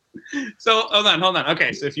 So hold on.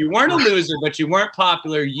 Okay, so if you weren't a loser, but you weren't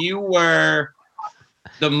popular, you were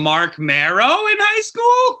the Mark Marrow in high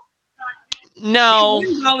school? No. He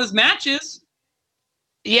wins all his matches,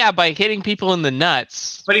 Yeah, by hitting people in the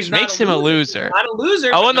nuts. but he's not Makes him a loser. He's not a loser.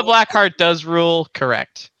 Oh, but and the Blackheart does rule.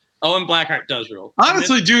 Correct. Owen Blackheart does rule.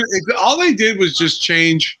 Honestly, dude, all they did was just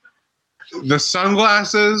change the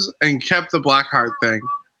sunglasses and kept the Blackheart thing.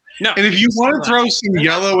 No. And if you want to throw some They're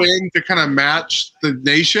not- yellow in to kind of match the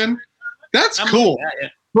nation, that's I'm cool. with that, yeah.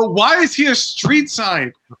 But why is he a street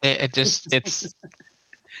sign? It's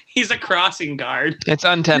He's a crossing guard. it's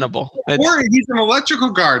untenable. It's, Or he's an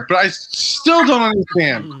electrical guard, but I still don't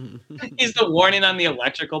understand. He's the warning on the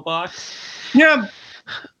electrical box. Yeah,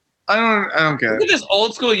 I don't get Look it. at this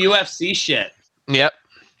old school UFC shit. yep.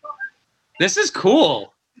 This is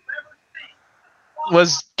cool.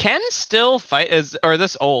 Was Ken still fight? Or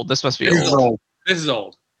this old? This must be old. This is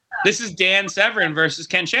old. This is Dan Severn versus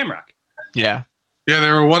Ken Shamrock. Yeah. Yeah, they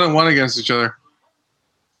were 1-1 against each other.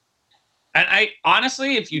 And I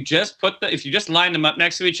honestly, if you just lined them up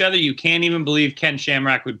next to each other, you can't even believe Ken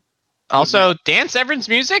Shamrock would. Also, Dan Severn's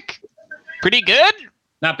music, pretty good.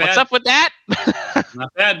 Not bad. What's up with that?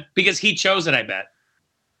 Not bad because he chose it. I bet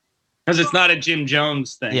because it's not a Jim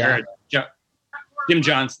Jones thing. Yeah. Or a Jim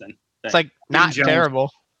Johnston thing. It's like not Jones.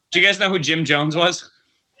 terrible. Do you guys know who Jim Jones was?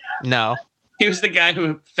 No. He was the guy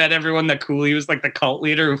who fed everyone the cool. He was like the cult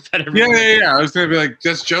leader who fed Yeah, everyone. yeah. I was gonna be like,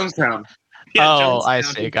 just Jonestown. Yeah, Oh, Jonestown. I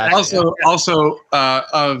see. Gotcha. Also,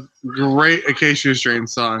 a great Acacia Strain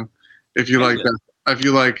song. If you like that, if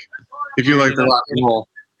you like the rock and roll.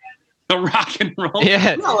 The rock and roll.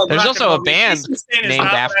 Yeah. No, There's rock also and a roll. band Acacia Strain is named not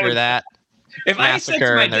what I after would- that. If I said to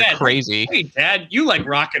Massacre, my and they're dad, crazy. "Hey, Dad, you like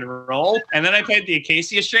rock and roll," and then I played the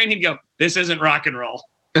Acacia Strain, he'd go, "This isn't rock and roll."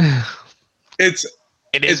 It's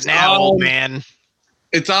It is It's now, all- old man.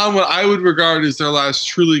 it's on what I would regard as their last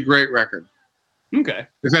truly great record. Okay.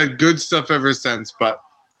 They've had good stuff ever since, but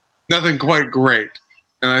nothing quite great.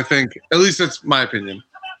 And I think, at least that's my opinion.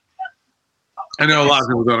 I know a lot of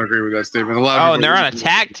people don't agree with that statement. A lot of Oh, people and they're on a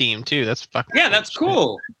tag team too. That's fucking Yeah, that's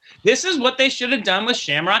cool. This is what they should have done with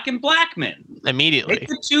Shamrock and Blackman. Immediately. Make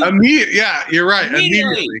the two. Yeah, you're right.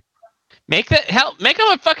 Immediately. Immediately. Make them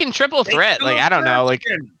a fucking triple make threat. them Like a I don't know. Like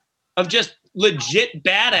faction of just legit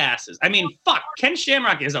badasses. I mean, fuck. Ken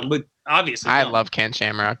Shamrock is obviously. I dumb. love Ken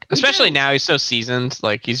Shamrock, Me especially too. now. He's so seasoned.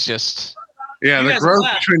 Like he's just. Yeah, You the guys growth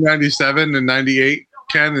laugh. between 97 and 98,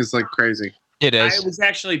 Ken, is like crazy. It I is. was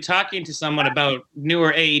actually talking to someone about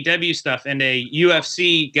newer AEW stuff, and a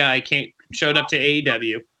UFC guy showed up to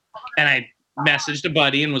AEW, and I messaged a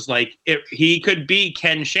buddy and was like, he could be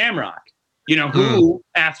Ken Shamrock. who,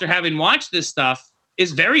 after having watched this stuff,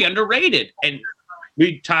 is very underrated. And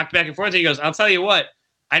we talked back and forth. He goes, I'll tell you what,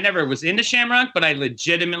 I never was into Shamrock, but I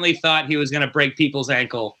legitimately thought he was going to break people's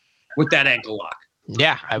ankle with that ankle lock.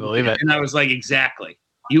 Yeah, I believe it. And I was like, exactly.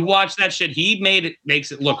 You watch that shit. He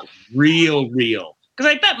makes it look real. Because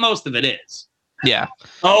I bet most of it is. Yeah.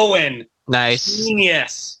 Owen. Nice.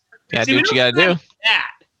 Genius. Yeah, do what you got to do.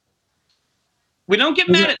 We don't get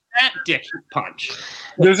mad at that dick punch.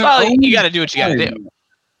 Well, you got to do what you got to do.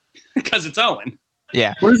 Because it's Owen.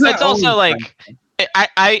 Yeah. It's also like,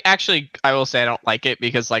 I will say I don't like it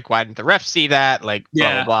because, like, why didn't the ref see that? Like,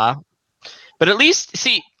 blah, blah, blah. But at least,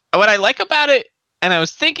 see, what I like about it, and I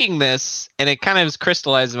was thinking this, and it kind of is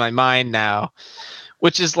crystallized in my mind now,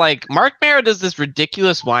 which is like Marc Mero does this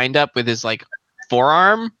ridiculous wind up with his like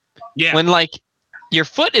forearm. Yeah. When like your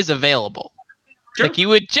foot is available. Sure. Like you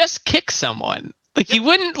would just kick someone. Like you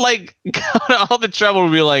wouldn't like go to all the trouble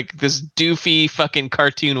to be like this doofy fucking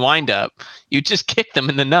cartoon wind up. You just kick them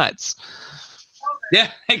in the nuts. Yeah,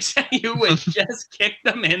 exactly. You would just kick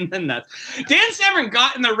them in the nuts. Dan Severn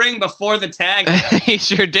got in the ring before the tag. He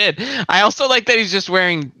sure did. I also like that he's just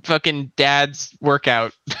wearing fucking dad's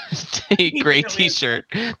workout gray t-shirt,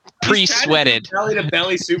 pre-sweated. Belly to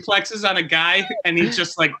belly suplexes on a guy, and he's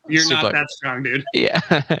just like, "You're not that strong, dude." Yeah.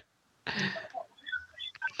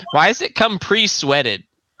 Why does it come pre-sweated?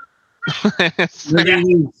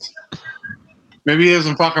 Maybe he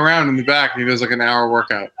doesn't fuck around in the back. He does like an hour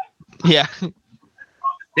workout. Yeah.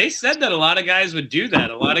 They said that a lot of guys would do that.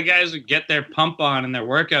 A lot of guys would get their pump on in their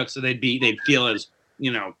workout so they'd feel as,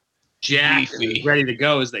 jacked and ready to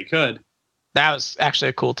go as they could. That was actually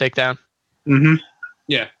a cool takedown. Mm-hmm.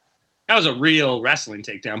 Yeah. That was a real wrestling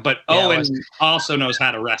takedown. But Owen also knows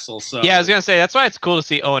how to wrestle. So yeah, I was going to say, that's why it's cool to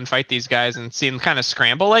see Owen fight these guys and see them kind of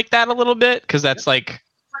scramble like that a little bit, because that's like...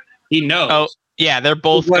 He knows. Oh, yeah, they're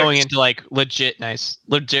both going into like legit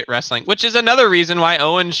wrestling, which is another reason why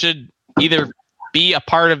Owen should either be a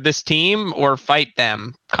part of this team or fight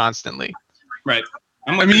them constantly. Right.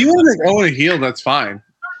 I mean, you want to make Owen a heel, that's fine.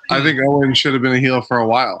 I think Owen should have been a heel for a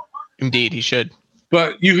while. Indeed, he should.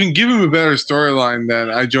 But you can give him a better storyline than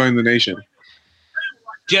I Joined the Nation.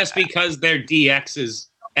 Just because they're DX's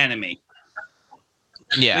enemy.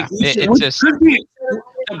 Yeah, like it's just the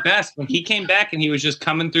best. When he came back and he was just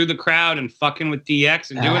coming through the crowd and fucking with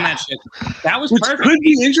DX and doing that shit. That was perfect. Could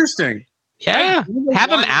be interesting. Yeah,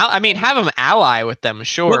 have him ally with them,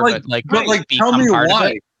 sure, but tell me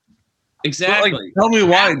why. Exactly. But tell me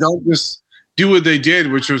why. Don't just do what they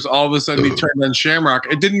did, which was all of a sudden he turned on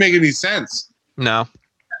Shamrock. It didn't make any sense. No,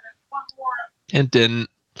 it didn't,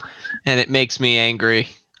 and it makes me angry.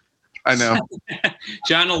 I know.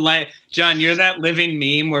 John, you're that living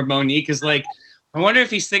meme where Monique is like, I wonder if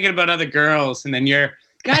he's thinking about other girls, and then you're,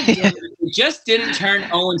 God damn it, we just didn't turn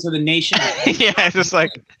Owen to the Nation. Yeah, it's just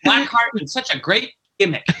like Blackheart is such a great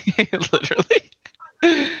gimmick. Literally.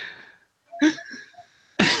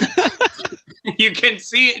 You can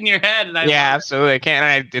see it in your head. And absolutely. I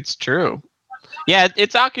can't. It's true. Yeah,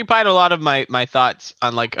 it's occupied a lot of my thoughts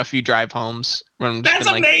on like a few drive homes. That's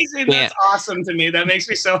amazing. That's awesome to me. That makes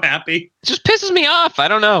me so happy. It just pisses me off. I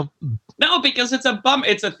don't know. No, because it's a bum.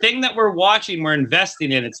 It's a thing that we're watching. We're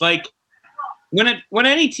investing in. It's like when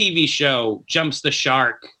any TV show jumps the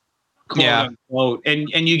shark, quote unquote, and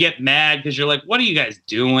you get mad because you're like, what are you guys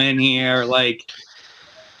doing here? Like,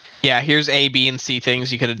 yeah, here's A, B, and C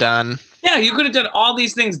things you could have done. Yeah, you could have done all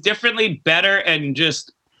these things differently, better, and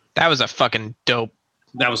just... That was a fucking dope...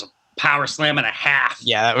 That was a power slam and a half.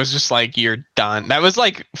 Yeah, that was just like, you're done. That was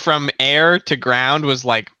like, from air to ground was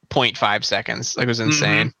like 0.5 seconds. Like, it was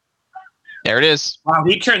insane. Mm-hmm. There it is. Wow,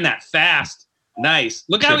 he turned that fast. Nice.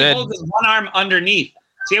 Look how he holds his one arm underneath.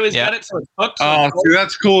 See how he's got it so it's hooked? See,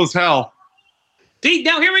 that's cool as hell. See,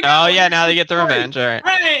 now here we go. Oh, yeah, now they get the revenge. All right.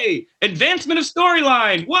 Hey! Advancement of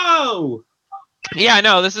storyline. Whoa! Yeah, I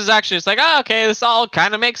know. This is actually, it's like, oh, okay, this all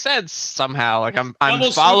kind of makes sense somehow. Like, I'm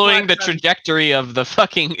following the trajectory of the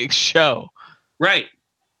fucking show. Right.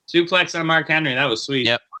 Suplex on Mark Henry. That was sweet.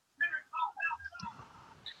 Yep.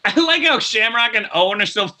 I like how Shamrock and Owen are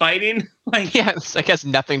still fighting. Like, yeah, it's like, has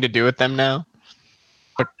nothing to do with them now.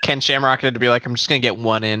 But Ken Shamrock had to be like, I'm just going to get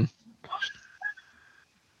one in.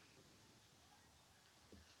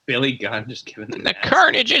 Billy Gunn just giving them the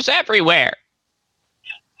carnage is everywhere.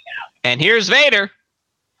 And here's Vader.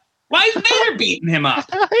 Why is Vader beating him up?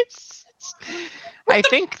 I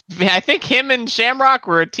think him and Shamrock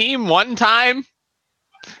were a team one time.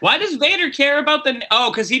 Why does Vader care about the...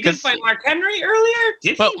 Oh, because he did fight Mark Henry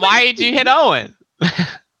earlier? But why did you hit Owen?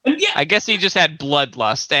 Yeah. I guess he just had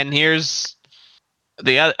bloodlust. And here's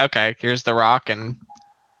the other... Okay, here's The Rock and...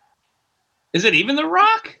 Is it even The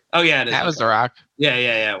Rock? Oh yeah, it is. That was The Rock. Yeah,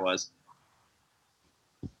 it was.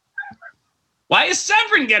 Why is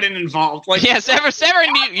Severin getting involved? Like, Yeah,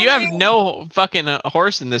 Severin, you have no fucking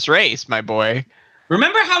horse in this race, my boy.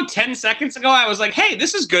 remember how 10 seconds ago I was like, hey,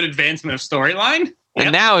 this is good advancement of storyline?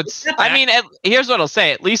 And now it's, I mean, here's what I'll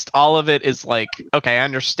say. At least all of it is like, okay, I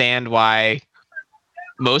understand why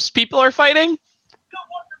most people are fighting.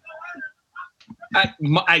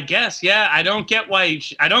 I guess, yeah. I don't get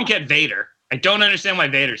Vader. I don't understand why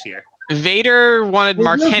Vader's here. Vader wanted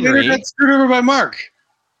Mark Henry. Vader got screwed over by Mark.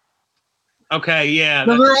 Okay, yeah.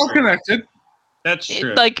 So they're all connected. That's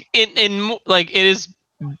true. Like it is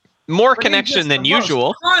more connection than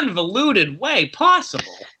usual. Convoluted way possible.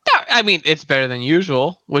 No, I mean, it's better than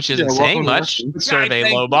usual, which isn't saying much. Sort of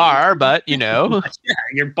a low you. bar, but you know. Yeah,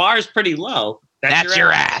 your bar's pretty low. That's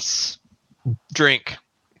your ass. Drink.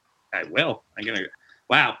 I will.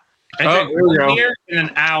 Wow. I Oh, drink here we one go. beer in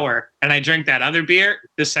an hour, and I drink that other beer,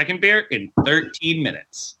 the second beer, in 13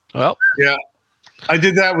 minutes. Well, Yeah. I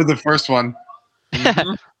did that with the first one.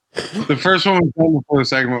 The first one was done before the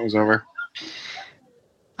segment was over.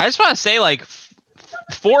 I just want to say, like,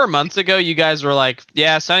 4 months ago, you guys were like,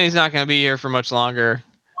 "Yeah, Sunny's not going to be here for much longer."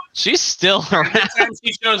 She's still around. Every time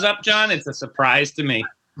she shows up, John, it's a surprise to me.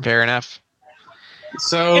 Fair enough.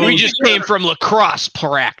 So We just came from lacrosse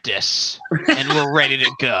practice, and we're ready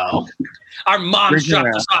to go. Our moms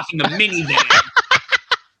Drinking dropped us off in the minivan.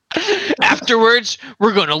 Afterwards,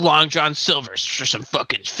 we're going to Long John Silver's for some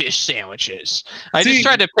fucking fish sandwiches. I just See-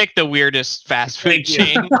 tried to pick the weirdest fast food Thank you.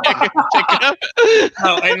 chain.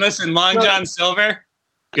 Oh, and listen, Long John Silver,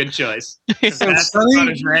 good choice. 'Cause That's Sonny-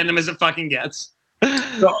 about as random as it fucking gets.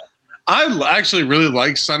 I actually really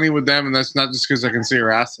like Sunny with them, and that's not just because I can see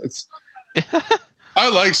her ass. It's I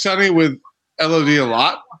like Sunny with LOD a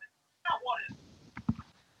lot.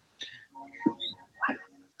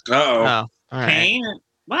 Oh, all right. Pain?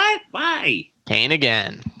 What? Why? Kane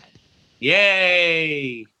again.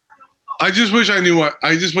 Yay! I just wish I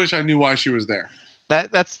knew why she was there.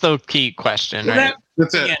 That's the key question, Well, right?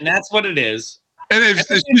 That's it. Again, that's what it is. And if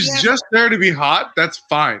she's just there to be hot, that's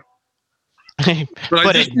fine.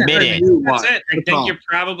 But just admit wish I it. knew That's why. it. I That's think all. you're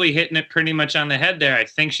probably hitting it pretty much on the head there. I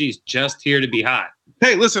think she's just here to be hot.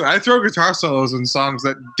 Hey, listen, I throw guitar solos in songs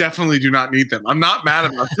that definitely do not need them. I'm not mad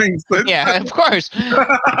about things. That, Yeah, of course.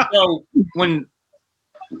 So when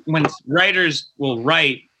writers will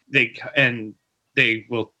write, they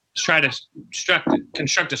will try to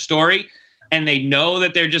construct a story, and they know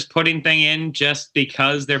that they're just putting thing in just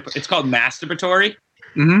because it's called masturbatory.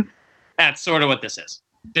 Mhm. That's sort of what this is.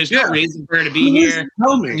 There's Yeah. no reason for her to be here.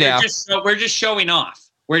 Tell me. Yeah. We're just showing off.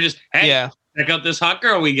 We're just, hey, Yeah. check out this hot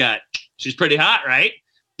girl we got. She's pretty hot, right?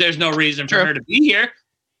 There's no reason for True. her to be here,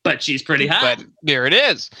 but she's pretty hot. But there it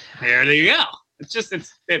is. There you go.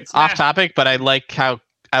 It's Off topic, but I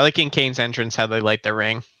like in Kane's entrance how they light the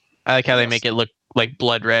ring. I like how they make it look like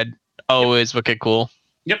blood red. Always wicked cool.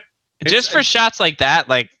 Yep. Just for shots like that,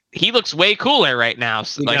 like he looks way cooler right now.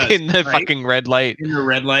 He Like does, in the right? fucking red light. In the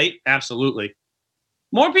red light, absolutely.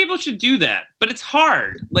 More people should do that, but it's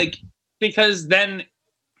hard. Like because then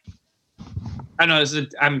I know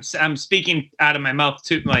I'm speaking out of my mouth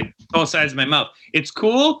too, like both sides of my mouth. It's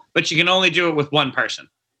cool, but you can only do it with one person.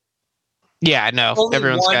 Yeah, I know. Only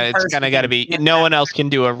Everyone's one got it's person kind of got to can be. get No that. one else can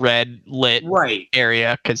do a red lit Right.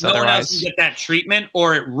 area because No one else otherwise, can get that treatment,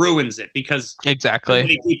 or it ruins it because too exactly.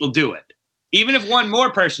 many people do it. Even if one more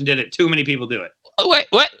person did it, too many people do it. Oh, wait,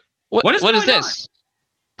 what What is what is going on? this?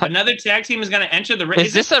 Another tag team is going to enter the ring.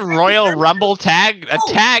 Is this a Royal Rumble tag? A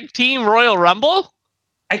Oh. tag team Royal Rumble?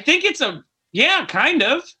 I think it's kind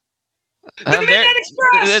of. The There- Midnight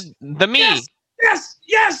Express. the me.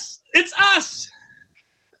 Yes, it's us.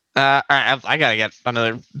 All right, I gotta get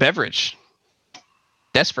another beverage.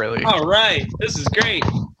 Desperately. All right, this is great.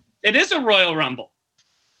 It is a Royal Rumble,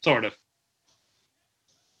 sort of.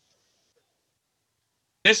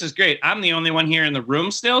 This is great. I'm the only one here in the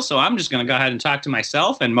room still, so I'm just going to go ahead and talk to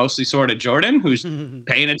myself and mostly sort of Jordan, who's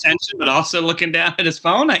paying attention but also looking down at his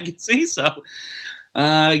phone, I can see. So,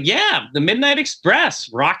 yeah, the Midnight Express,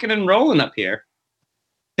 rocking and rolling up here.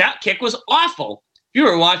 That kick was awful. If you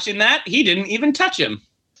were watching that, he didn't even touch him.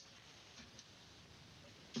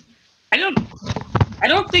 I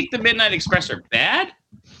don't think the Midnight Express are bad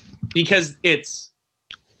because it's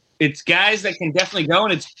guys that can definitely go,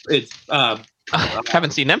 and it's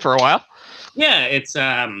Haven't seen them for a while. yeah, it's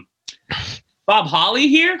Bob Holly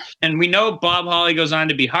here, and we know Bob Holly goes on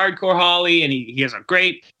to be Hardcore Holly, and he has a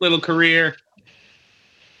great little career,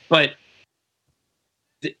 but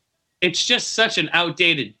it's just such an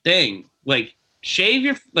outdated thing. Like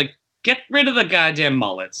get rid of the goddamn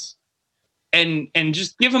mullets, and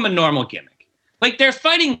just give them a normal gimmick. Like, they're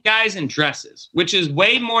fighting guys in dresses, which is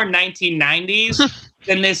way more 1990s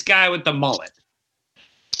than this guy with the mullet.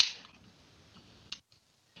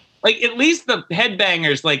 Like, at least the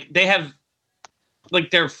headbangers, like, they have, like,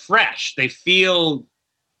 they're fresh. They feel,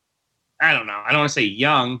 I don't know. I don't want to say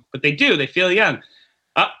young, but they do. They feel young.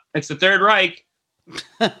 It's the Third Reich.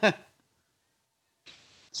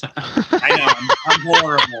 So, I know. I'm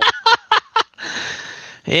horrible.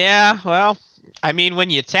 Yeah, well, I mean, when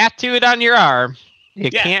you tattoo it on your arm,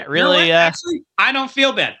 you can't really. You know actually, I don't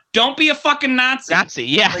feel bad. Don't be a fucking Nazi. Nazi,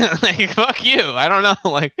 yeah. Like, fuck you. I don't know.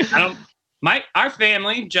 Like, our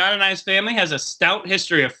family, John and I's family, has a stout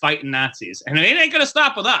history of fighting Nazis, and it ain't gonna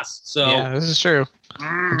stop with us. So yeah, this is true.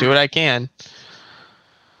 I'll do what I can.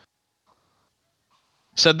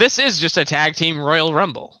 So this is just a tag team Royal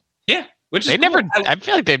Rumble. Yeah, which is they cool. never. I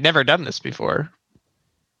feel like they've never done this before.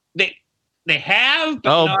 They have,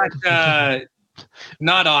 but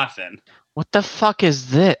not often. What the fuck is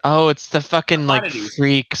this? Oh, it's the fucking like Oddities.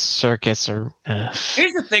 freak circus or.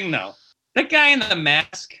 Here's the thing, though. That guy in the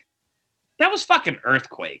mask, that was fucking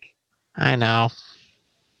Earthquake. I know.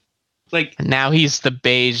 Like, And now he's the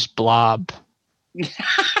beige blob. It's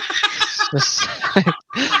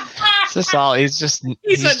just all. He's just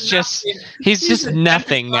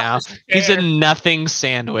nothing now. He's a nothing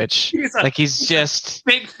sandwich. He's just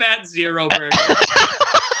big fat zero burger.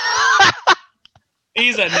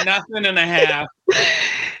 He's a nothing and a half.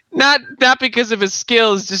 Not because of his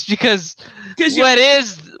skills, just because. What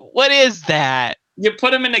is that? You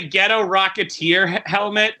put him in a ghetto Rocketeer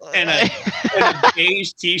helmet and a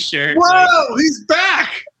beige T-shirt. Whoa, he's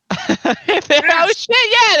back! Oh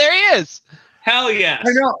shit! Yeah, there he is. Hell yeah! I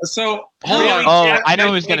know. So hold Really, on. Jack I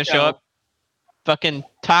know who's gonna Mako. show up. Fucking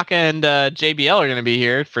Taka and JBL are gonna be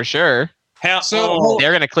here for sure.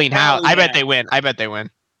 They're gonna clean house. I bet they win.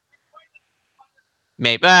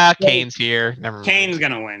 Maybe Kane's here. Never mind. Kane's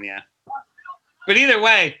gonna win, yeah. But either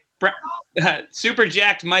way, super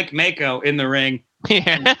jacked Mike Mako in the ring.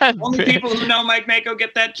 Yeah. Only people who know Mike Mako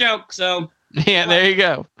get that joke. So yeah, there you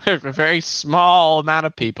go. There's a very small amount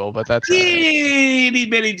of people, but that's. Itty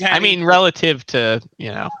bitty tiny. I mean, relative to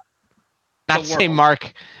not to say world.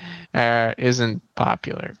 Mark isn't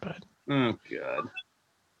popular, but. Oh god,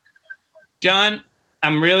 John,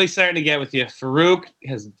 I'm really starting to get with you. Farouk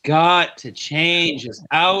has got to change his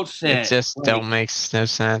outfit. It just don't makes no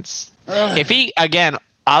sense. Ugh. If he again,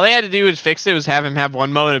 all they had to do was fix it, was have him have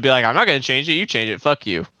one moment and be like, "I'm not going to change it. You change it. Fuck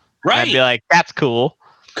you." Right. And I'd be like, "That's cool."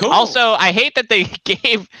 Cool. Also, I hate that they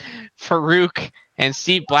gave Farouk and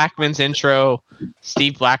Steve Blackman's intro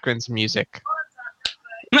Steve Blackman's music.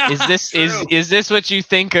 Is this what you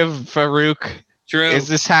think of Farouk? True. Is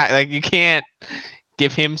this how you can't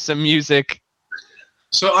give him some music?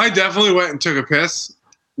 So I definitely went and took a piss.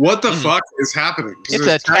 What the fuck is happening? It's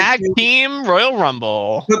a tag team Royal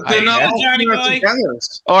Rumble. But they're not all Johnny together.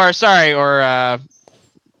 Or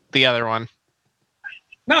the other one.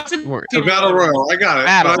 No, it's a Battle Royal. I got it.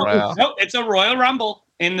 Battle But- Royal. No, it's a Royal Rumble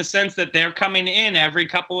in the sense that they're coming in every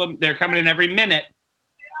minute.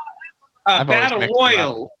 I've always Battle mixed them up.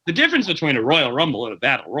 Royal. The difference between a Royal Rumble and a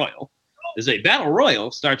Battle Royal is a Battle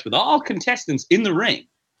Royal starts with all contestants in the ring,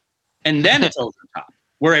 and then it's over the top.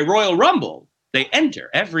 Where a Royal Rumble, they enter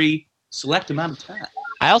every select amount of time.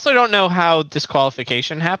 I also don't know how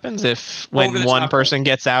disqualification happens when Over the one top. person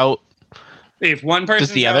gets out. If one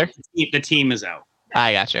person, the other? the team is out.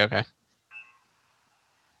 I got you. Okay.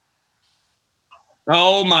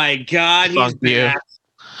 Oh my God, he's Fuck you. back.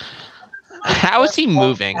 How is he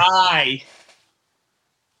moving? Why?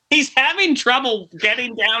 He's having trouble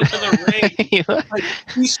getting down to the ring. Like,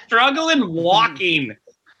 he's struggling walking.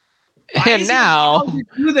 Why And is he now allowed to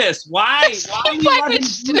do this? Why? Why do you let him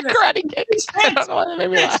just do did a this? karate kick. I don't know why that made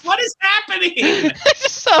me laugh. What is happening? I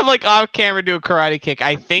just saw him like off camera do a karate kick.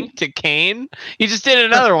 I think to Kane. He just did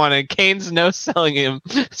another one, and Kane's no selling him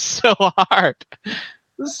so hard.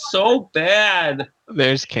 This is so bad.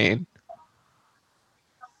 There's Kane.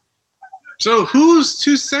 So who's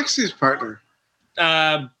Too Sexy's partner?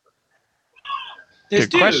 This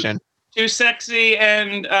Good question. Too Sexy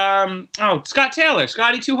and Scott Taylor,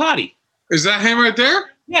 Scotty Too Hottie. Is that him right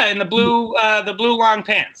there? Yeah, in the blue long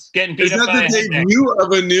pants, getting beat Is up that by the a headbanger. debut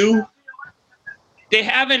of a new? They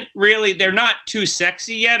haven't really. They're not too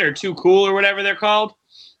sexy yet, or too cool, or whatever they're called.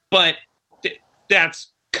 But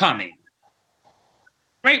that's coming.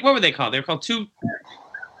 Right? What were they called? They were called Too.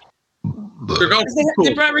 They're called Too They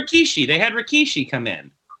Cool. brought Rikishi. They had Rikishi come in.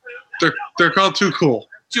 They're called Too Cool.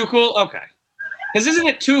 Too cool. Okay. Because isn't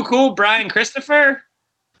it Too Cool, Brian Christopher?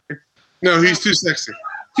 No, he's Too Sexy.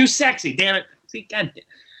 Too Sexy. Damn it. See, God.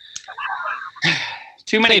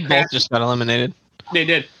 Too many. They both just got eliminated. They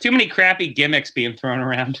did. Too many crappy gimmicks being thrown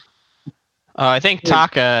around. I think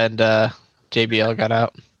Taka and JBL got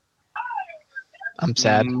out. I'm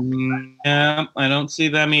sad. Yeah, I don't see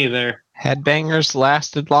them either. Headbangers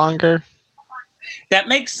lasted longer. That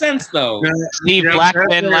makes sense, though. Steve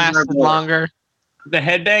Blackman lasted longer. The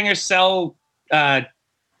Headbangers sell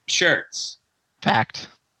shirts. Fact.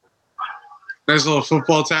 Nice little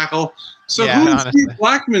football tackle. So Yeah, who's honestly. Steve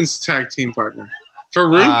Blackman's tag team partner?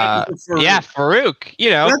 Farouk? Yeah, Farouk.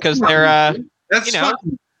 You know, because they're That's you know,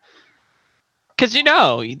 fucking. because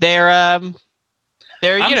they're I'm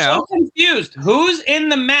so confused. Who's in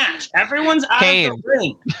the match? Everyone's out Kane. of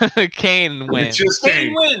the ring. Kane wins. It's just Kane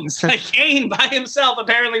Kane. wins. Like Kane by himself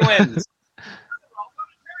apparently wins. I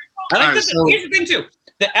like Alright, this. so- Here's the thing too.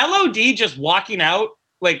 The LOD just walking out,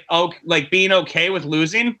 like being okay with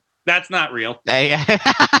losing. That's not real. That's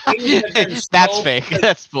fake.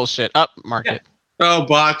 That's bullshit. Up market. Oh,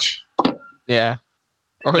 botch. Yeah.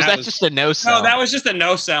 Or was That that was- just a no sell? No, that was just a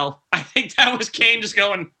no sell. I think that was Kane just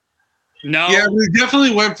going, no. Yeah, we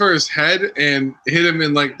definitely went for his head and hit him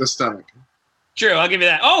in like the stomach. True, I'll give you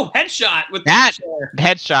that. Oh, headshot with That the chair.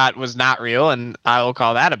 headshot was not real, and I will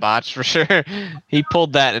call that a botch for sure. He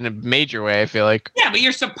pulled that in a major way, I feel like. Yeah, but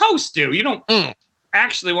you're supposed to. You don't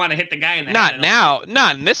actually want to hit the guy in the Not head. now.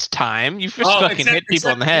 Not in this time. You just fucking except- hit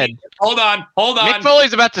people in the except head. Hold on. Nick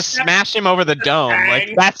Foley's about to smash him over the dome.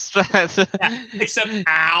 Like, that's Yeah, except,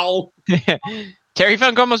 ow. Terry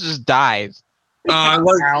Funk almost just died. I'm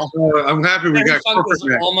happy we Terry got Funk was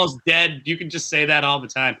corporate. almost dead. You can just say that all the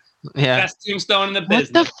time. Yeah. Best tombstone in the What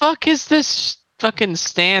business. the fuck is this fucking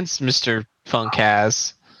stance Mr. Funk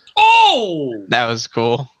has? Oh! That was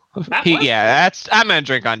cool. That was- That's. I'm gonna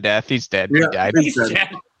drink on death. He's dead. Yeah. He died. He's dead.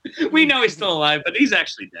 We know he's still alive, but he's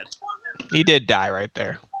actually dead. He did die right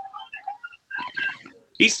there.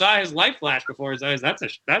 He saw his life flash before his eyes. That's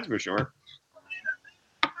for sure.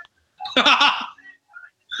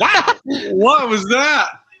 Wow! What was that?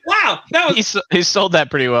 Wow! That was He sold that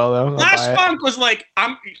pretty well though. I'll buy Flash it. Funk was like,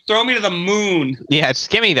 throw me to the moon. Yeah, just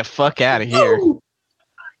get me the fuck out of here.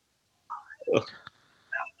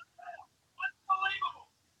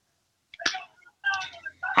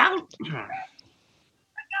 How?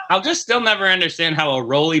 I'll just still never understand how a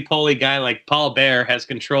roly-poly guy like Paul Bear has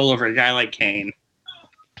control over a guy like Kane.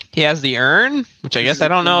 He has the urn, which I guess I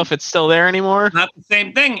don't know if it's still there anymore. Not the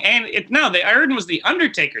same thing. And the urn was the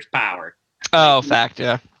Undertaker's power. Oh, fact,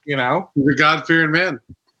 yeah. You know, He's a God-fearing man.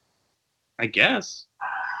 I guess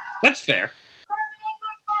that's fair.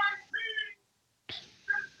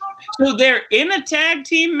 So they're in a tag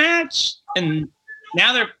team match, and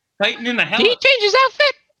now they're fighting in the hell. Did he change his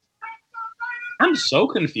outfit? I'm so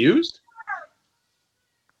confused.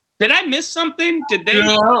 Did I miss something? Did they? You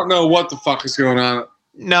know, I don't know what the fuck is going on.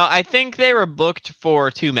 No, I think they were booked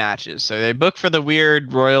for 2 matches. So they booked for the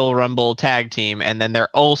weird Royal Rumble tag team, and then they're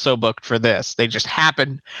also booked for this. They just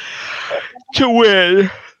happened to win.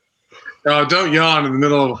 Don't yawn in the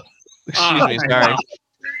middle of. Excuse me, sorry.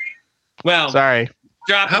 Well, Sorry.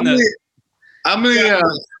 dropping How many?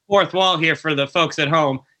 fourth wall here for the folks at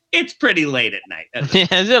home. It's pretty late at night. Yeah,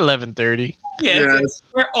 it's 11:30. Yeah, Yes.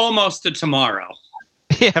 we're almost to tomorrow.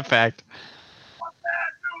 Yeah, fact.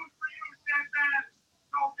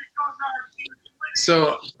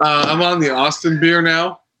 So I'm on the Austin beer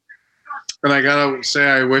now, and I gotta say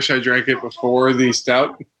I wish I drank it before the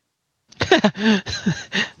stout,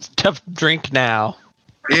 It's a tough drink now.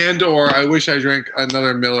 and or I wish I drank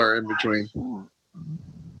another Miller in between.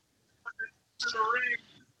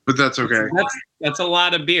 But that's okay. That's a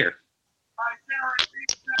lot of beer.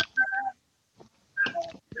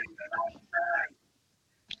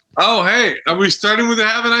 Oh, hey, are we starting with the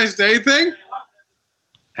Have a Nice Day thing?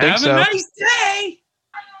 Think Have so. a nice day.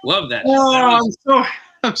 Love that. Oh,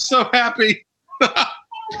 I'm so happy.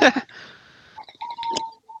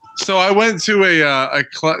 So I went to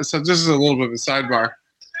so this is a little bit of a sidebar.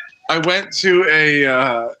 I went to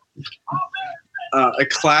a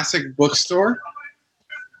classic bookstore.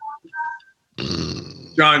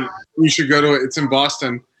 John, you should go to it. It's in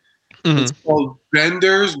Boston. Mhm. It's called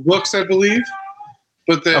Bender's Books, I believe.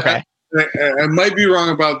 But Okay. I might be wrong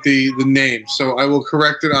about the name, so I will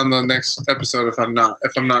correct it on the next episode if I'm not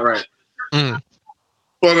right. Mm.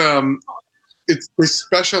 But they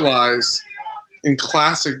specialize in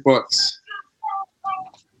classic books.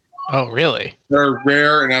 Oh, really? They're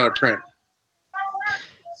rare and out of print.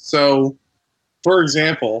 So, for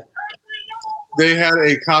example, they had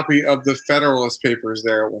a copy of the Federalist Papers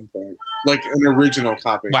there at one point, like an original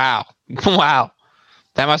copy. Wow. Wow.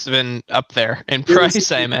 That must have been up there in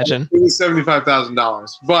price, I imagine. It was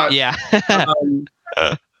 $75,000, but Yeah.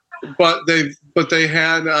 but they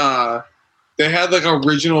had They had like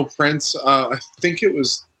original prints. I think it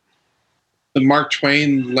was the Mark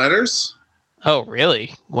Twain letters. Oh,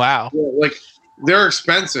 really? Wow. Yeah, like they're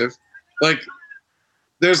expensive. Like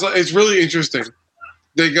it's really interesting.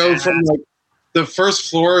 They go from like the first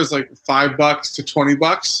floor is like $5 to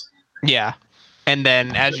 $20. Yeah. And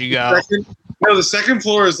then as you go, the second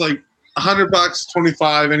floor is like $100,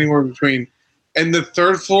 25, anywhere in between. And the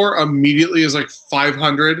third floor immediately is like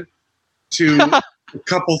 500 to a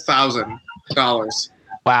couple $1,000.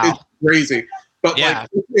 wow. It's crazy. But Yeah.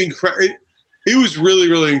 like it was really,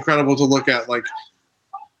 really incredible to look at. Like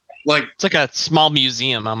It's like a small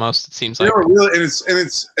museum almost, it seems like. you know, really,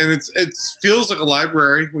 and it feels like a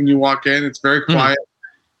library when you walk in. It's very quiet,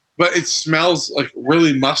 but it smells like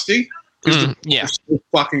really musty. Yeah. It's so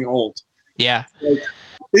fucking old. Yeah. Like,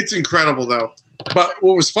 it's incredible though. But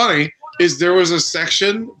what was funny is there was a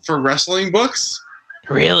section for wrestling books.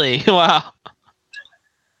 Really? Wow.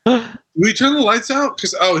 Did we turn the lights out?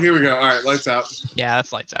 Here we go. All right, lights out. Yeah,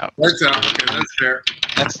 that's lights out. Lights out. Okay, that's fair.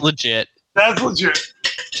 That's legit. That's legit.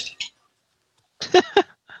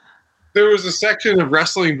 There was a section of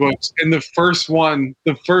wrestling books, and the first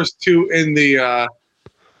two in the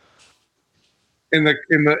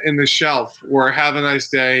shelf were "Have a Nice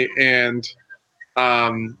Day" and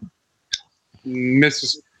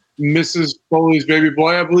Mrs. Foley's Baby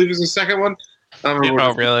Boy, I believe, is the second one. I don't remember.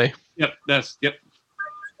 Oh, really? Yep. Yep.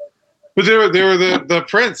 But they were the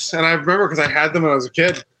prints, and I remember because I had them when I was a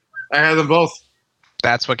kid. I had them both.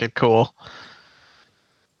 That's wicked cool.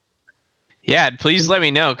 Yeah, please let me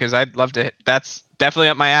know because I'd love to. That's definitely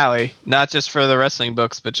up my alley. Not just for the wrestling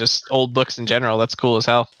books, but just old books in general. That's cool as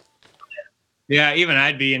hell. Yeah, even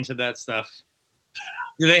I'd be into that stuff.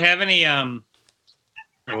 Do they have any,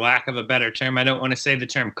 for lack of a better term, I don't want to say the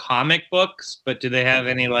term comic books, but do they have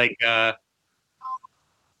any like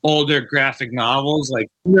older graphic novels, like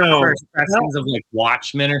first pressings of like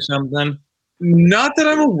Watchmen or something? Not that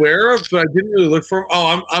I'm aware of, but I didn't really look for them.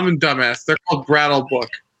 Oh, I'm a dumbass. They're called Brattle Book.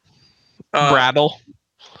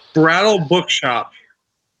 Brattle Bookshop.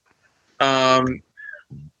 And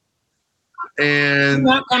It's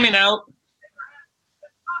not coming out.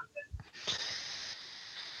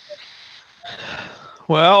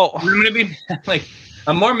 Well, I'm gonna be like,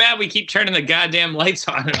 I'm more mad we keep turning the goddamn lights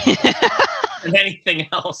on than anything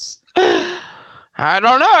else. I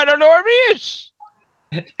don't know. I don't know what it is.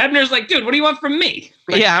 Hebner's like, dude, what do you want from me?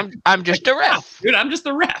 Like, Yeah, I'm just a ref. Dude, I'm just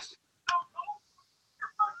the ref.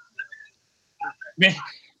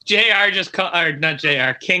 JR just called, or not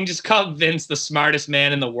JR, King just called Vince the smartest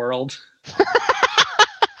man in the world.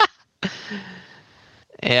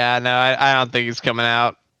 Yeah, no, I don't think he's coming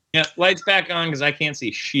out. Yeah, lights back on because I can't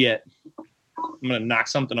see shit. I'm gonna knock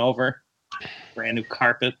something over. Brand new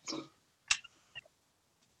carpet.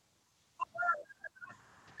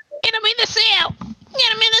 Get him in the cell.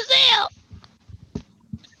 Get him in the cell.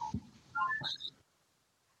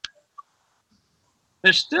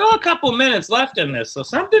 There's still a couple minutes left in this, so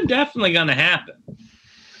something definitely gonna happen,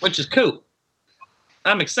 which is cool.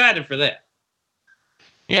 I'm excited for that.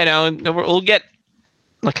 Yeah, no, we'll get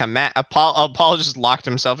like a mat. Paul just locked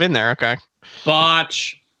himself in there. Okay.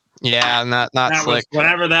 Botch. Yeah, not That slick. was,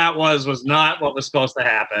 whatever that was not what was supposed to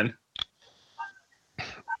happen.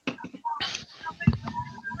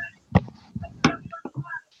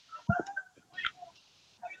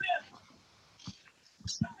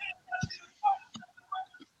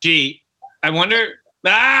 Gee, I wonder.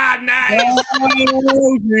 Ah, nice.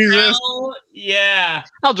 oh, Jesus. Hell yeah.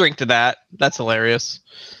 I'll drink to that. That's hilarious.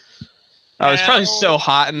 Oh, it's probably so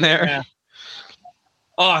hot in there. Yeah.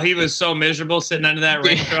 Oh, he was so miserable sitting under that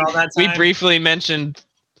ring for all that We time. briefly mentioned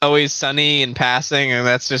Always Sunny in passing, and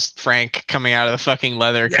that's just Frank coming out of the fucking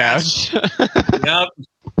leather couch. Yep.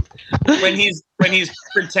 When he's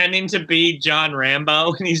pretending to be John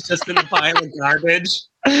Rambo and he's just in a pile of garbage.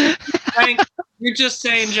 Frank, you're just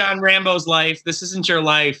saying John Rambo's life. This isn't your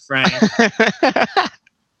life, Frank.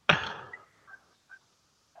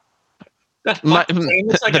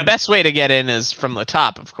 The best way to get in is from the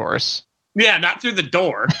top, of course. Yeah, not through the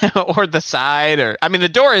door. Or the side, the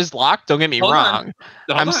door is locked, don't get me Hold wrong.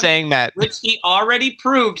 on. I'm saying that Which he already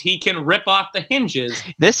proved he can rip off the hinges.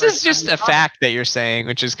 this is just a fact that you're saying,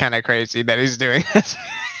 which is kind of crazy that he's doing this.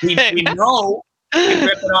 We know he can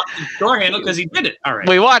rip it off the door handle because he did it already.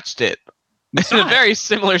 We watched it. It's saw a it. very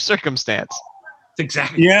similar circumstance. It's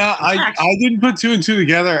exactly. Yeah, I didn't put two and two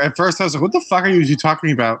together. At first, I was like, what the fuck are you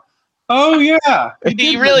talking about? Oh, yeah.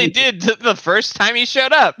 He really did. The first time he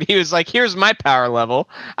showed up, he was like, here's my power level.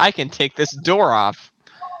 I can take this door off.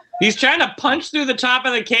 He's trying to punch through the top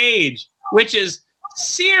of the cage, which is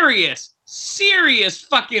serious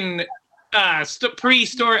fucking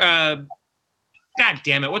pre-story God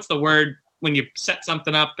damn it! What's the word when you set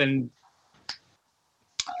something up and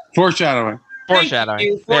Foreshadowing. Foreshadowing. Thank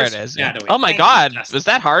you, There it is. Yeah. foreshadowing. Oh my Thank you, God, Justin. was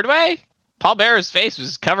that Hardway? Paul Bearer's face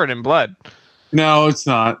was covered in blood. No, it's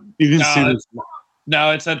not. You can see No, this.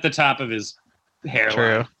 no, it's at the top of his hairline.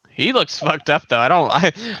 True. He looks fucked up though. I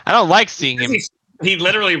don't like seeing him. He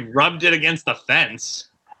literally rubbed it against the fence.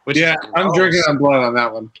 Which Yeah, is I'm gross. drinking on blood on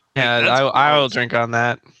that one. Yeah, That's I will gross. drink on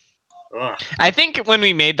that. Ugh. I think when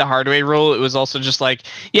we made the Hardway rule, it was also just like,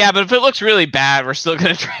 yeah, but if it looks really bad, we're still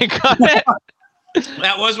gonna drink on it.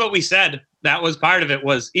 That was what we said. That was part of it.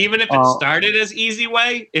 Was even if it started as easy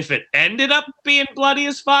way, if it ended up being bloody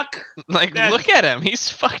as fuck. Like, look at him. He's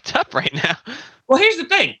fucked up right now. Well, here's the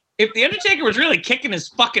thing. If the Undertaker was really kicking his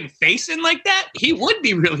fucking face in like that, he would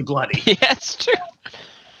be really bloody. Yeah, it's true.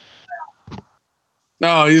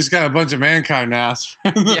 No, he just got a bunch of mankind ass.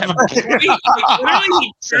 Yeah,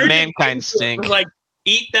 Literally, some mankind stink. Like,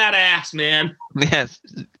 eat that ass, man. Yes,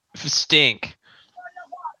 stink.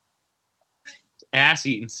 Ass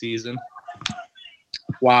eating season.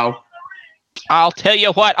 Wow. I'll tell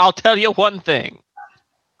you what. I'll tell you one thing.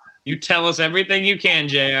 You tell us everything you can,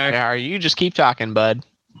 JR. Yeah, you just keep talking, bud.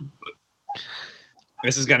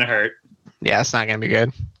 This is gonna hurt. Yeah, it's not gonna be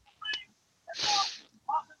good.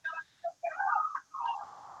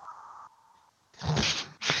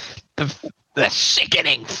 The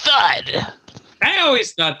sickening thud. I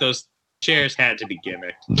always thought those chairs had to be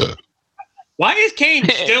gimmicked. Why is Kane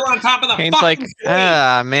still on top of the Kane's fucking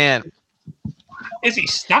like, thing? Man. Is he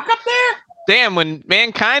stuck up there? Damn, when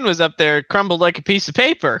Mankind was up there, it crumbled like a piece of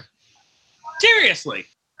paper. Seriously.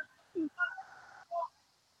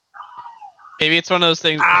 Maybe it's one of those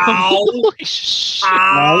things. Ow. Holy shit.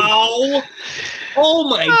 Ow. Oh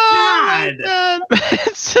my god. God. It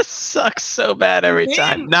just sucks so bad every Man.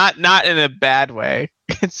 time. Not in a bad way.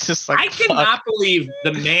 It's just like I cannot believe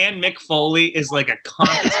the man Mick Foley is like a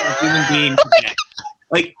competent human being today.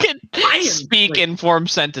 Like, I am, speak like, in formed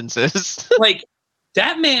sentences. like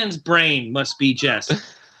that man's brain must be just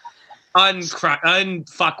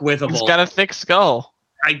unfuckwithable. He's got a thick skull.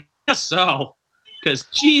 I guess so. Because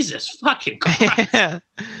Jesus fucking Christ. Yeah.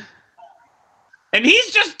 And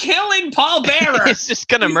he's just killing Paul Bearer. He's just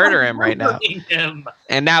gonna murder him right now. Him.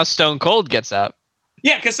 And now Stone Cold gets up.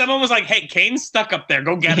 Yeah, because someone was like, "Hey, Kane's stuck up there.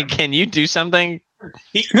 Go get him." Can you do something?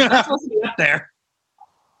 He's not supposed to be up there.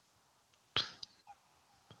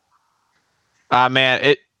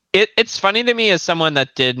 Man, it's funny to me as someone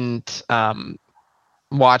that didn't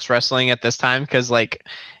watch wrestling at this time, because like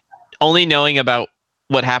only knowing about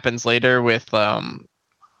what happens later with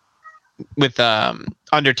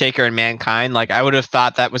Undertaker and Mankind, like I would have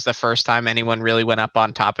thought that was the first time anyone really went up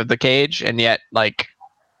on top of the cage, and yet like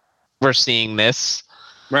we're seeing this.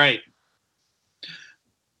 Right.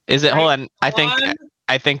 Is it? Right. Hold on.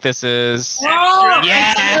 I think this is. Oh,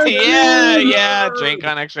 Yeah. Drink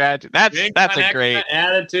on extra attitude. That's a great.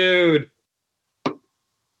 Attitude.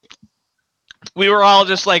 We were all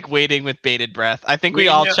just like waiting with bated breath. I think we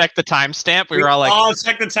all Yeah. checked the timestamp. We were all like, "Oh,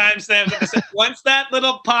 check the timestamp." Once that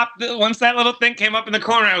little thing came up in the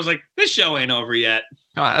corner, I was like, "This show ain't over yet."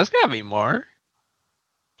 "Come on, there's gotta be more."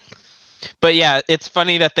 But yeah, it's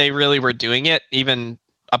funny that they really were doing it, even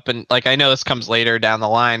up in like I know this comes later down the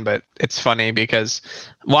line, but it's funny because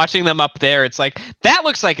watching them up there, it's like that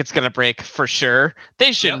looks like it's gonna break for sure.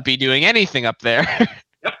 They shouldn't be doing anything up there.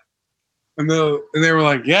 And they were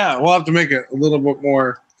like, yeah, we'll have to make it a little bit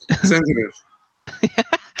more sensitive.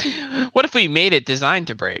 What if we made it designed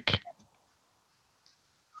to break?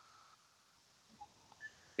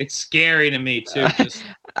 It's scary to me too.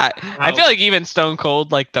 I feel like even Stone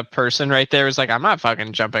Cold, like the person right there, is like, I'm not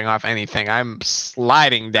fucking jumping off anything. I'm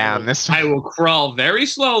sliding down this. I will crawl very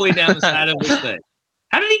slowly down the side of this thing.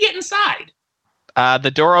 How did he get inside? The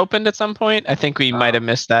door opened at some point. I think we might have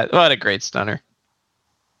missed that. What a great stunner.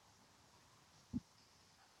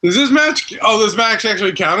 Is this match? Oh, this match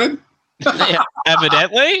actually counted? Yeah,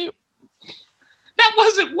 evidently. That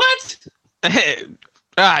wasn't what?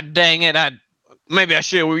 Dang it. Maybe I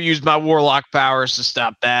should have used my warlock powers to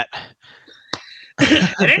stop that.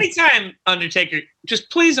 At any time, Undertaker, just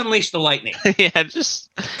please unleash the lightning. Yeah,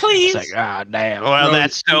 just Please. it's like, damn. Well, No.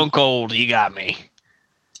 that's Stone Cold. He got me.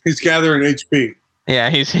 He's gathering HP. Yeah,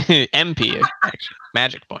 he's MP, actually.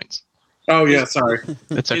 Magic points. Oh, yeah, sorry.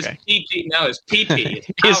 It's His okay. PP. No, his PP.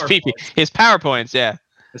 His PP. His PowerPoints, yeah.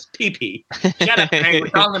 His PP. Shut up, Frank. We're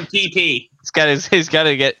calling him PP. He's got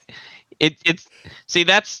to get it. It's see,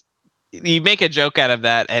 that's you make a joke out of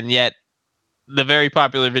that, and yet the very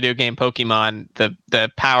popular video game Pokemon,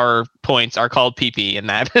 the power points are called PP in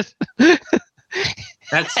that.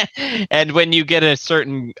 That's And when you get a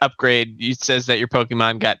certain upgrade, it says that your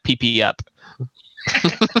Pokemon got PP up.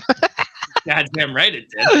 Goddamn right it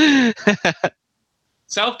did.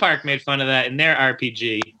 South Park made fun of that in their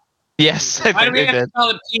RPG. Yes, I Why do think we they have did. to call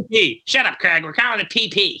it PP? Shut up, Craig. We're calling it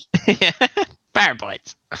PP. Fire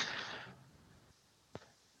points.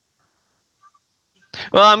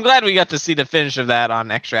 Well, I'm glad we got to see the finish of that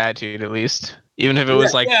on Extra Attitude at least, even if it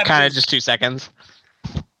was kind of because- just 2 seconds.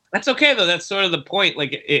 That's okay though. That's sort of the point.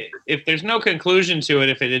 Like, if there's no conclusion to it,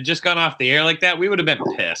 if it had just gone off the air like that, we would have been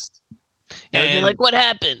pissed. And And, like, what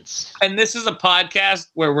happens? and this is a podcast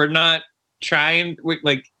where we're not trying.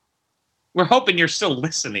 We're hoping you're still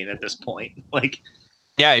listening at this point. Like,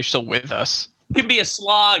 Yeah, you're still with us. it can be a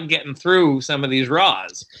slog getting through some of these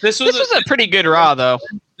Raws. This was a pretty good Raw, though.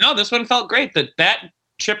 No, this one felt great. That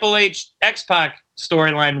Triple H X-Pac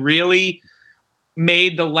storyline really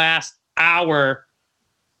made the last hour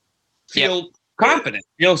feel confident,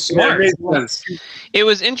 feel smart. it made sense. It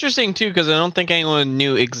was interesting, too, because I don't think anyone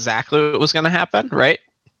knew exactly what was going to happen, right?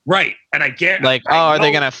 Right, and I get Like, I are they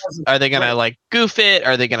know gonna it wasn't are like goof it?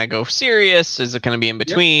 Are they gonna go serious? Is it gonna be in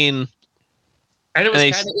between? and it was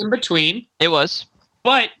they- kind of in between. It was.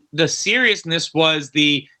 But the seriousness was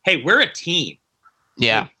hey, we're a team.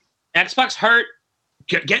 Yeah. X-Pac's hurt.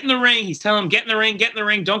 Get in the ring. He's telling him, get in the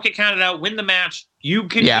ring. Don't get counted out. Win the match. You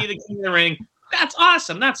can Yeah. be the king of the ring. That's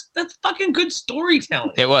awesome. That's fucking good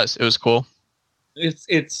storytelling. It was. It was cool.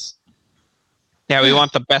 It's Yeah, we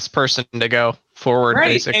want the best person to go forward, right.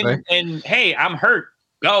 basically. And hey, I'm hurt.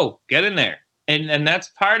 Go get in there. And that's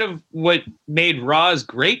part of what made Raws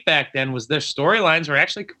great back then was their storylines were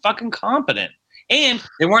actually fucking competent. And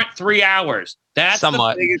they weren't 3 hours. That's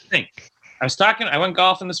Somewhat. the biggest thing. I went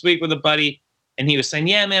golfing this week with a buddy, and he was saying,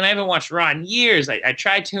 yeah, man, I haven't watched Raw in years. I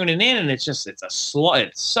tried tuning in, and it's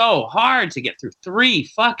so hard to get through 3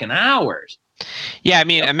 fucking hours. Yeah, I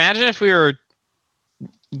mean, imagine if we were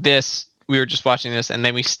just watching this, and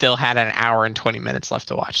then we still had an hour and 20 minutes left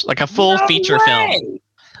to watch, like a full No feature film.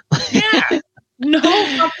 Yeah. No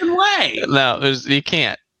fucking way. No, you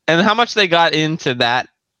can't. And how much they got into that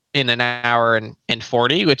in an hour and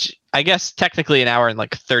 40, which I guess technically an hour and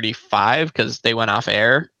like 35 because they went off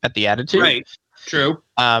air at the Attitude. Right. True.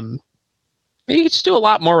 You can just do a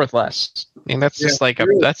lot more with less. I mean, that's just like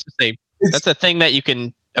that's a thing that you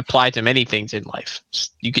can apply to many things in life.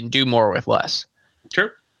 You can do more with less. True.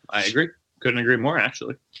 I agree. Couldn't agree more,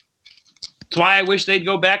 actually. That's why I wish they'd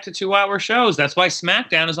go back to 2-hour shows. That's why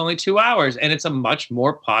SmackDown is only 2 hours, and it's a much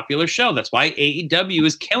more popular show. That's why AEW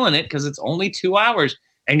is killing it, because it's only 2 hours,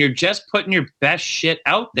 and you're just putting your best shit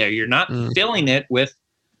out there. You're not filling it with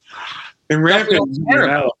And stuff we Rampage don't care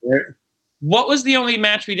about. right? What was the only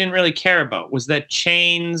match we didn't really care about? Was that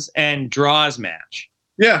Chains and Draws match.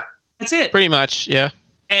 Yeah. That's it. Pretty much, yeah.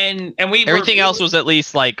 And Everything else was at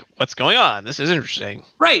least like, what's going on? This is interesting.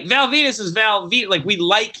 right. Val Venis is Val Venis. Like, we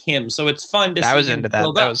like him, so it's fun to see I was him into that.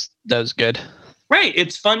 build That up. was good. Right.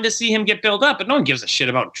 It's fun to see him get built up, but no one gives a shit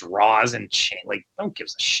about Draws and Chain. Like, no one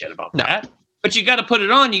gives a shit about No. that. But you got to put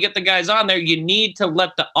it on. You get the guys on there. You need to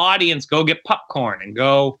let the audience go get popcorn and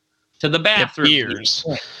go to the bathroom. beers.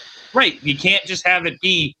 Right. You can't just have it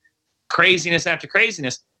be craziness after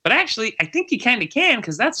craziness. But actually, I think you kind of can,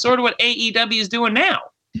 because that's sort of what AEW is doing now.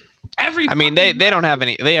 I mean, they don't have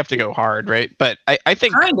any. They have to go hard, right? But I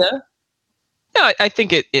think Kinda. yeah, I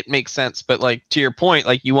think it makes sense. But like to your point,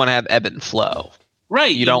 like you want to have ebb and flow.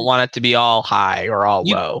 Right. You don't want it to be all high or all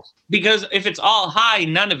You- low. Because if it's all high,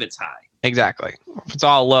 none of it's high. Exactly. If it's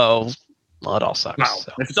all low, well, it all sucks. No.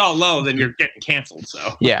 So. If it's all low, then you're getting canceled.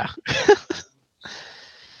 So, Yeah.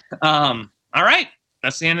 all right.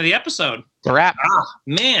 That's the end of the episode. The wrap.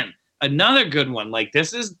 Man, another good one. Like,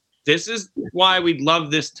 this is why we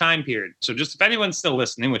love this time period. So just if anyone's still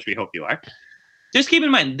listening, which we hope you are, just keep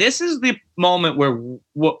in mind, this is the moment where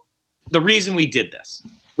the reason we did this.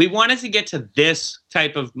 We wanted to get to this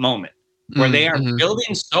type of moment where they are Mhm.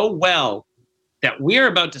 building so well that we're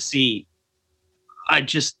about to see a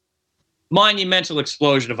just monumental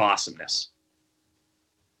explosion of awesomeness.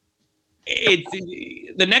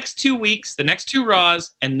 It's the next 2 weeks, the next 2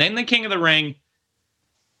 Raws, and then the King of the Ring,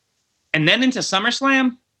 and then into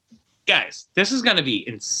SummerSlam. Guys, this is going to be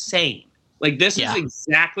insane. Like, this is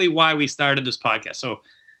exactly why we started this podcast. So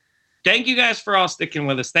thank you guys for all sticking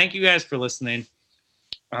with us. Thank you guys for listening.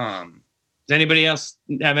 Does anybody else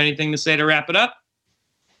have anything to say to wrap it up?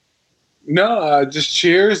 No, just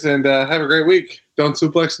cheers and have a great week. Don't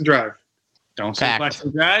suplex and drive. Don't Fact. suplex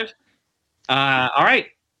and drive. All right.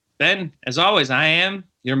 Then, as always, I am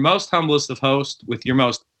your most humblest of hosts with your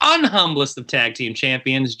most unhumblest of tag team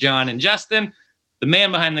champions, John and Justin, the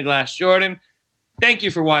man behind the glass, Jordan. Thank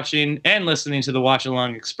you for watching and listening to the Watch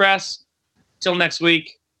Along Express. Till next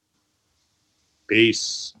week,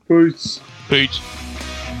 Peace. Peace. Peach.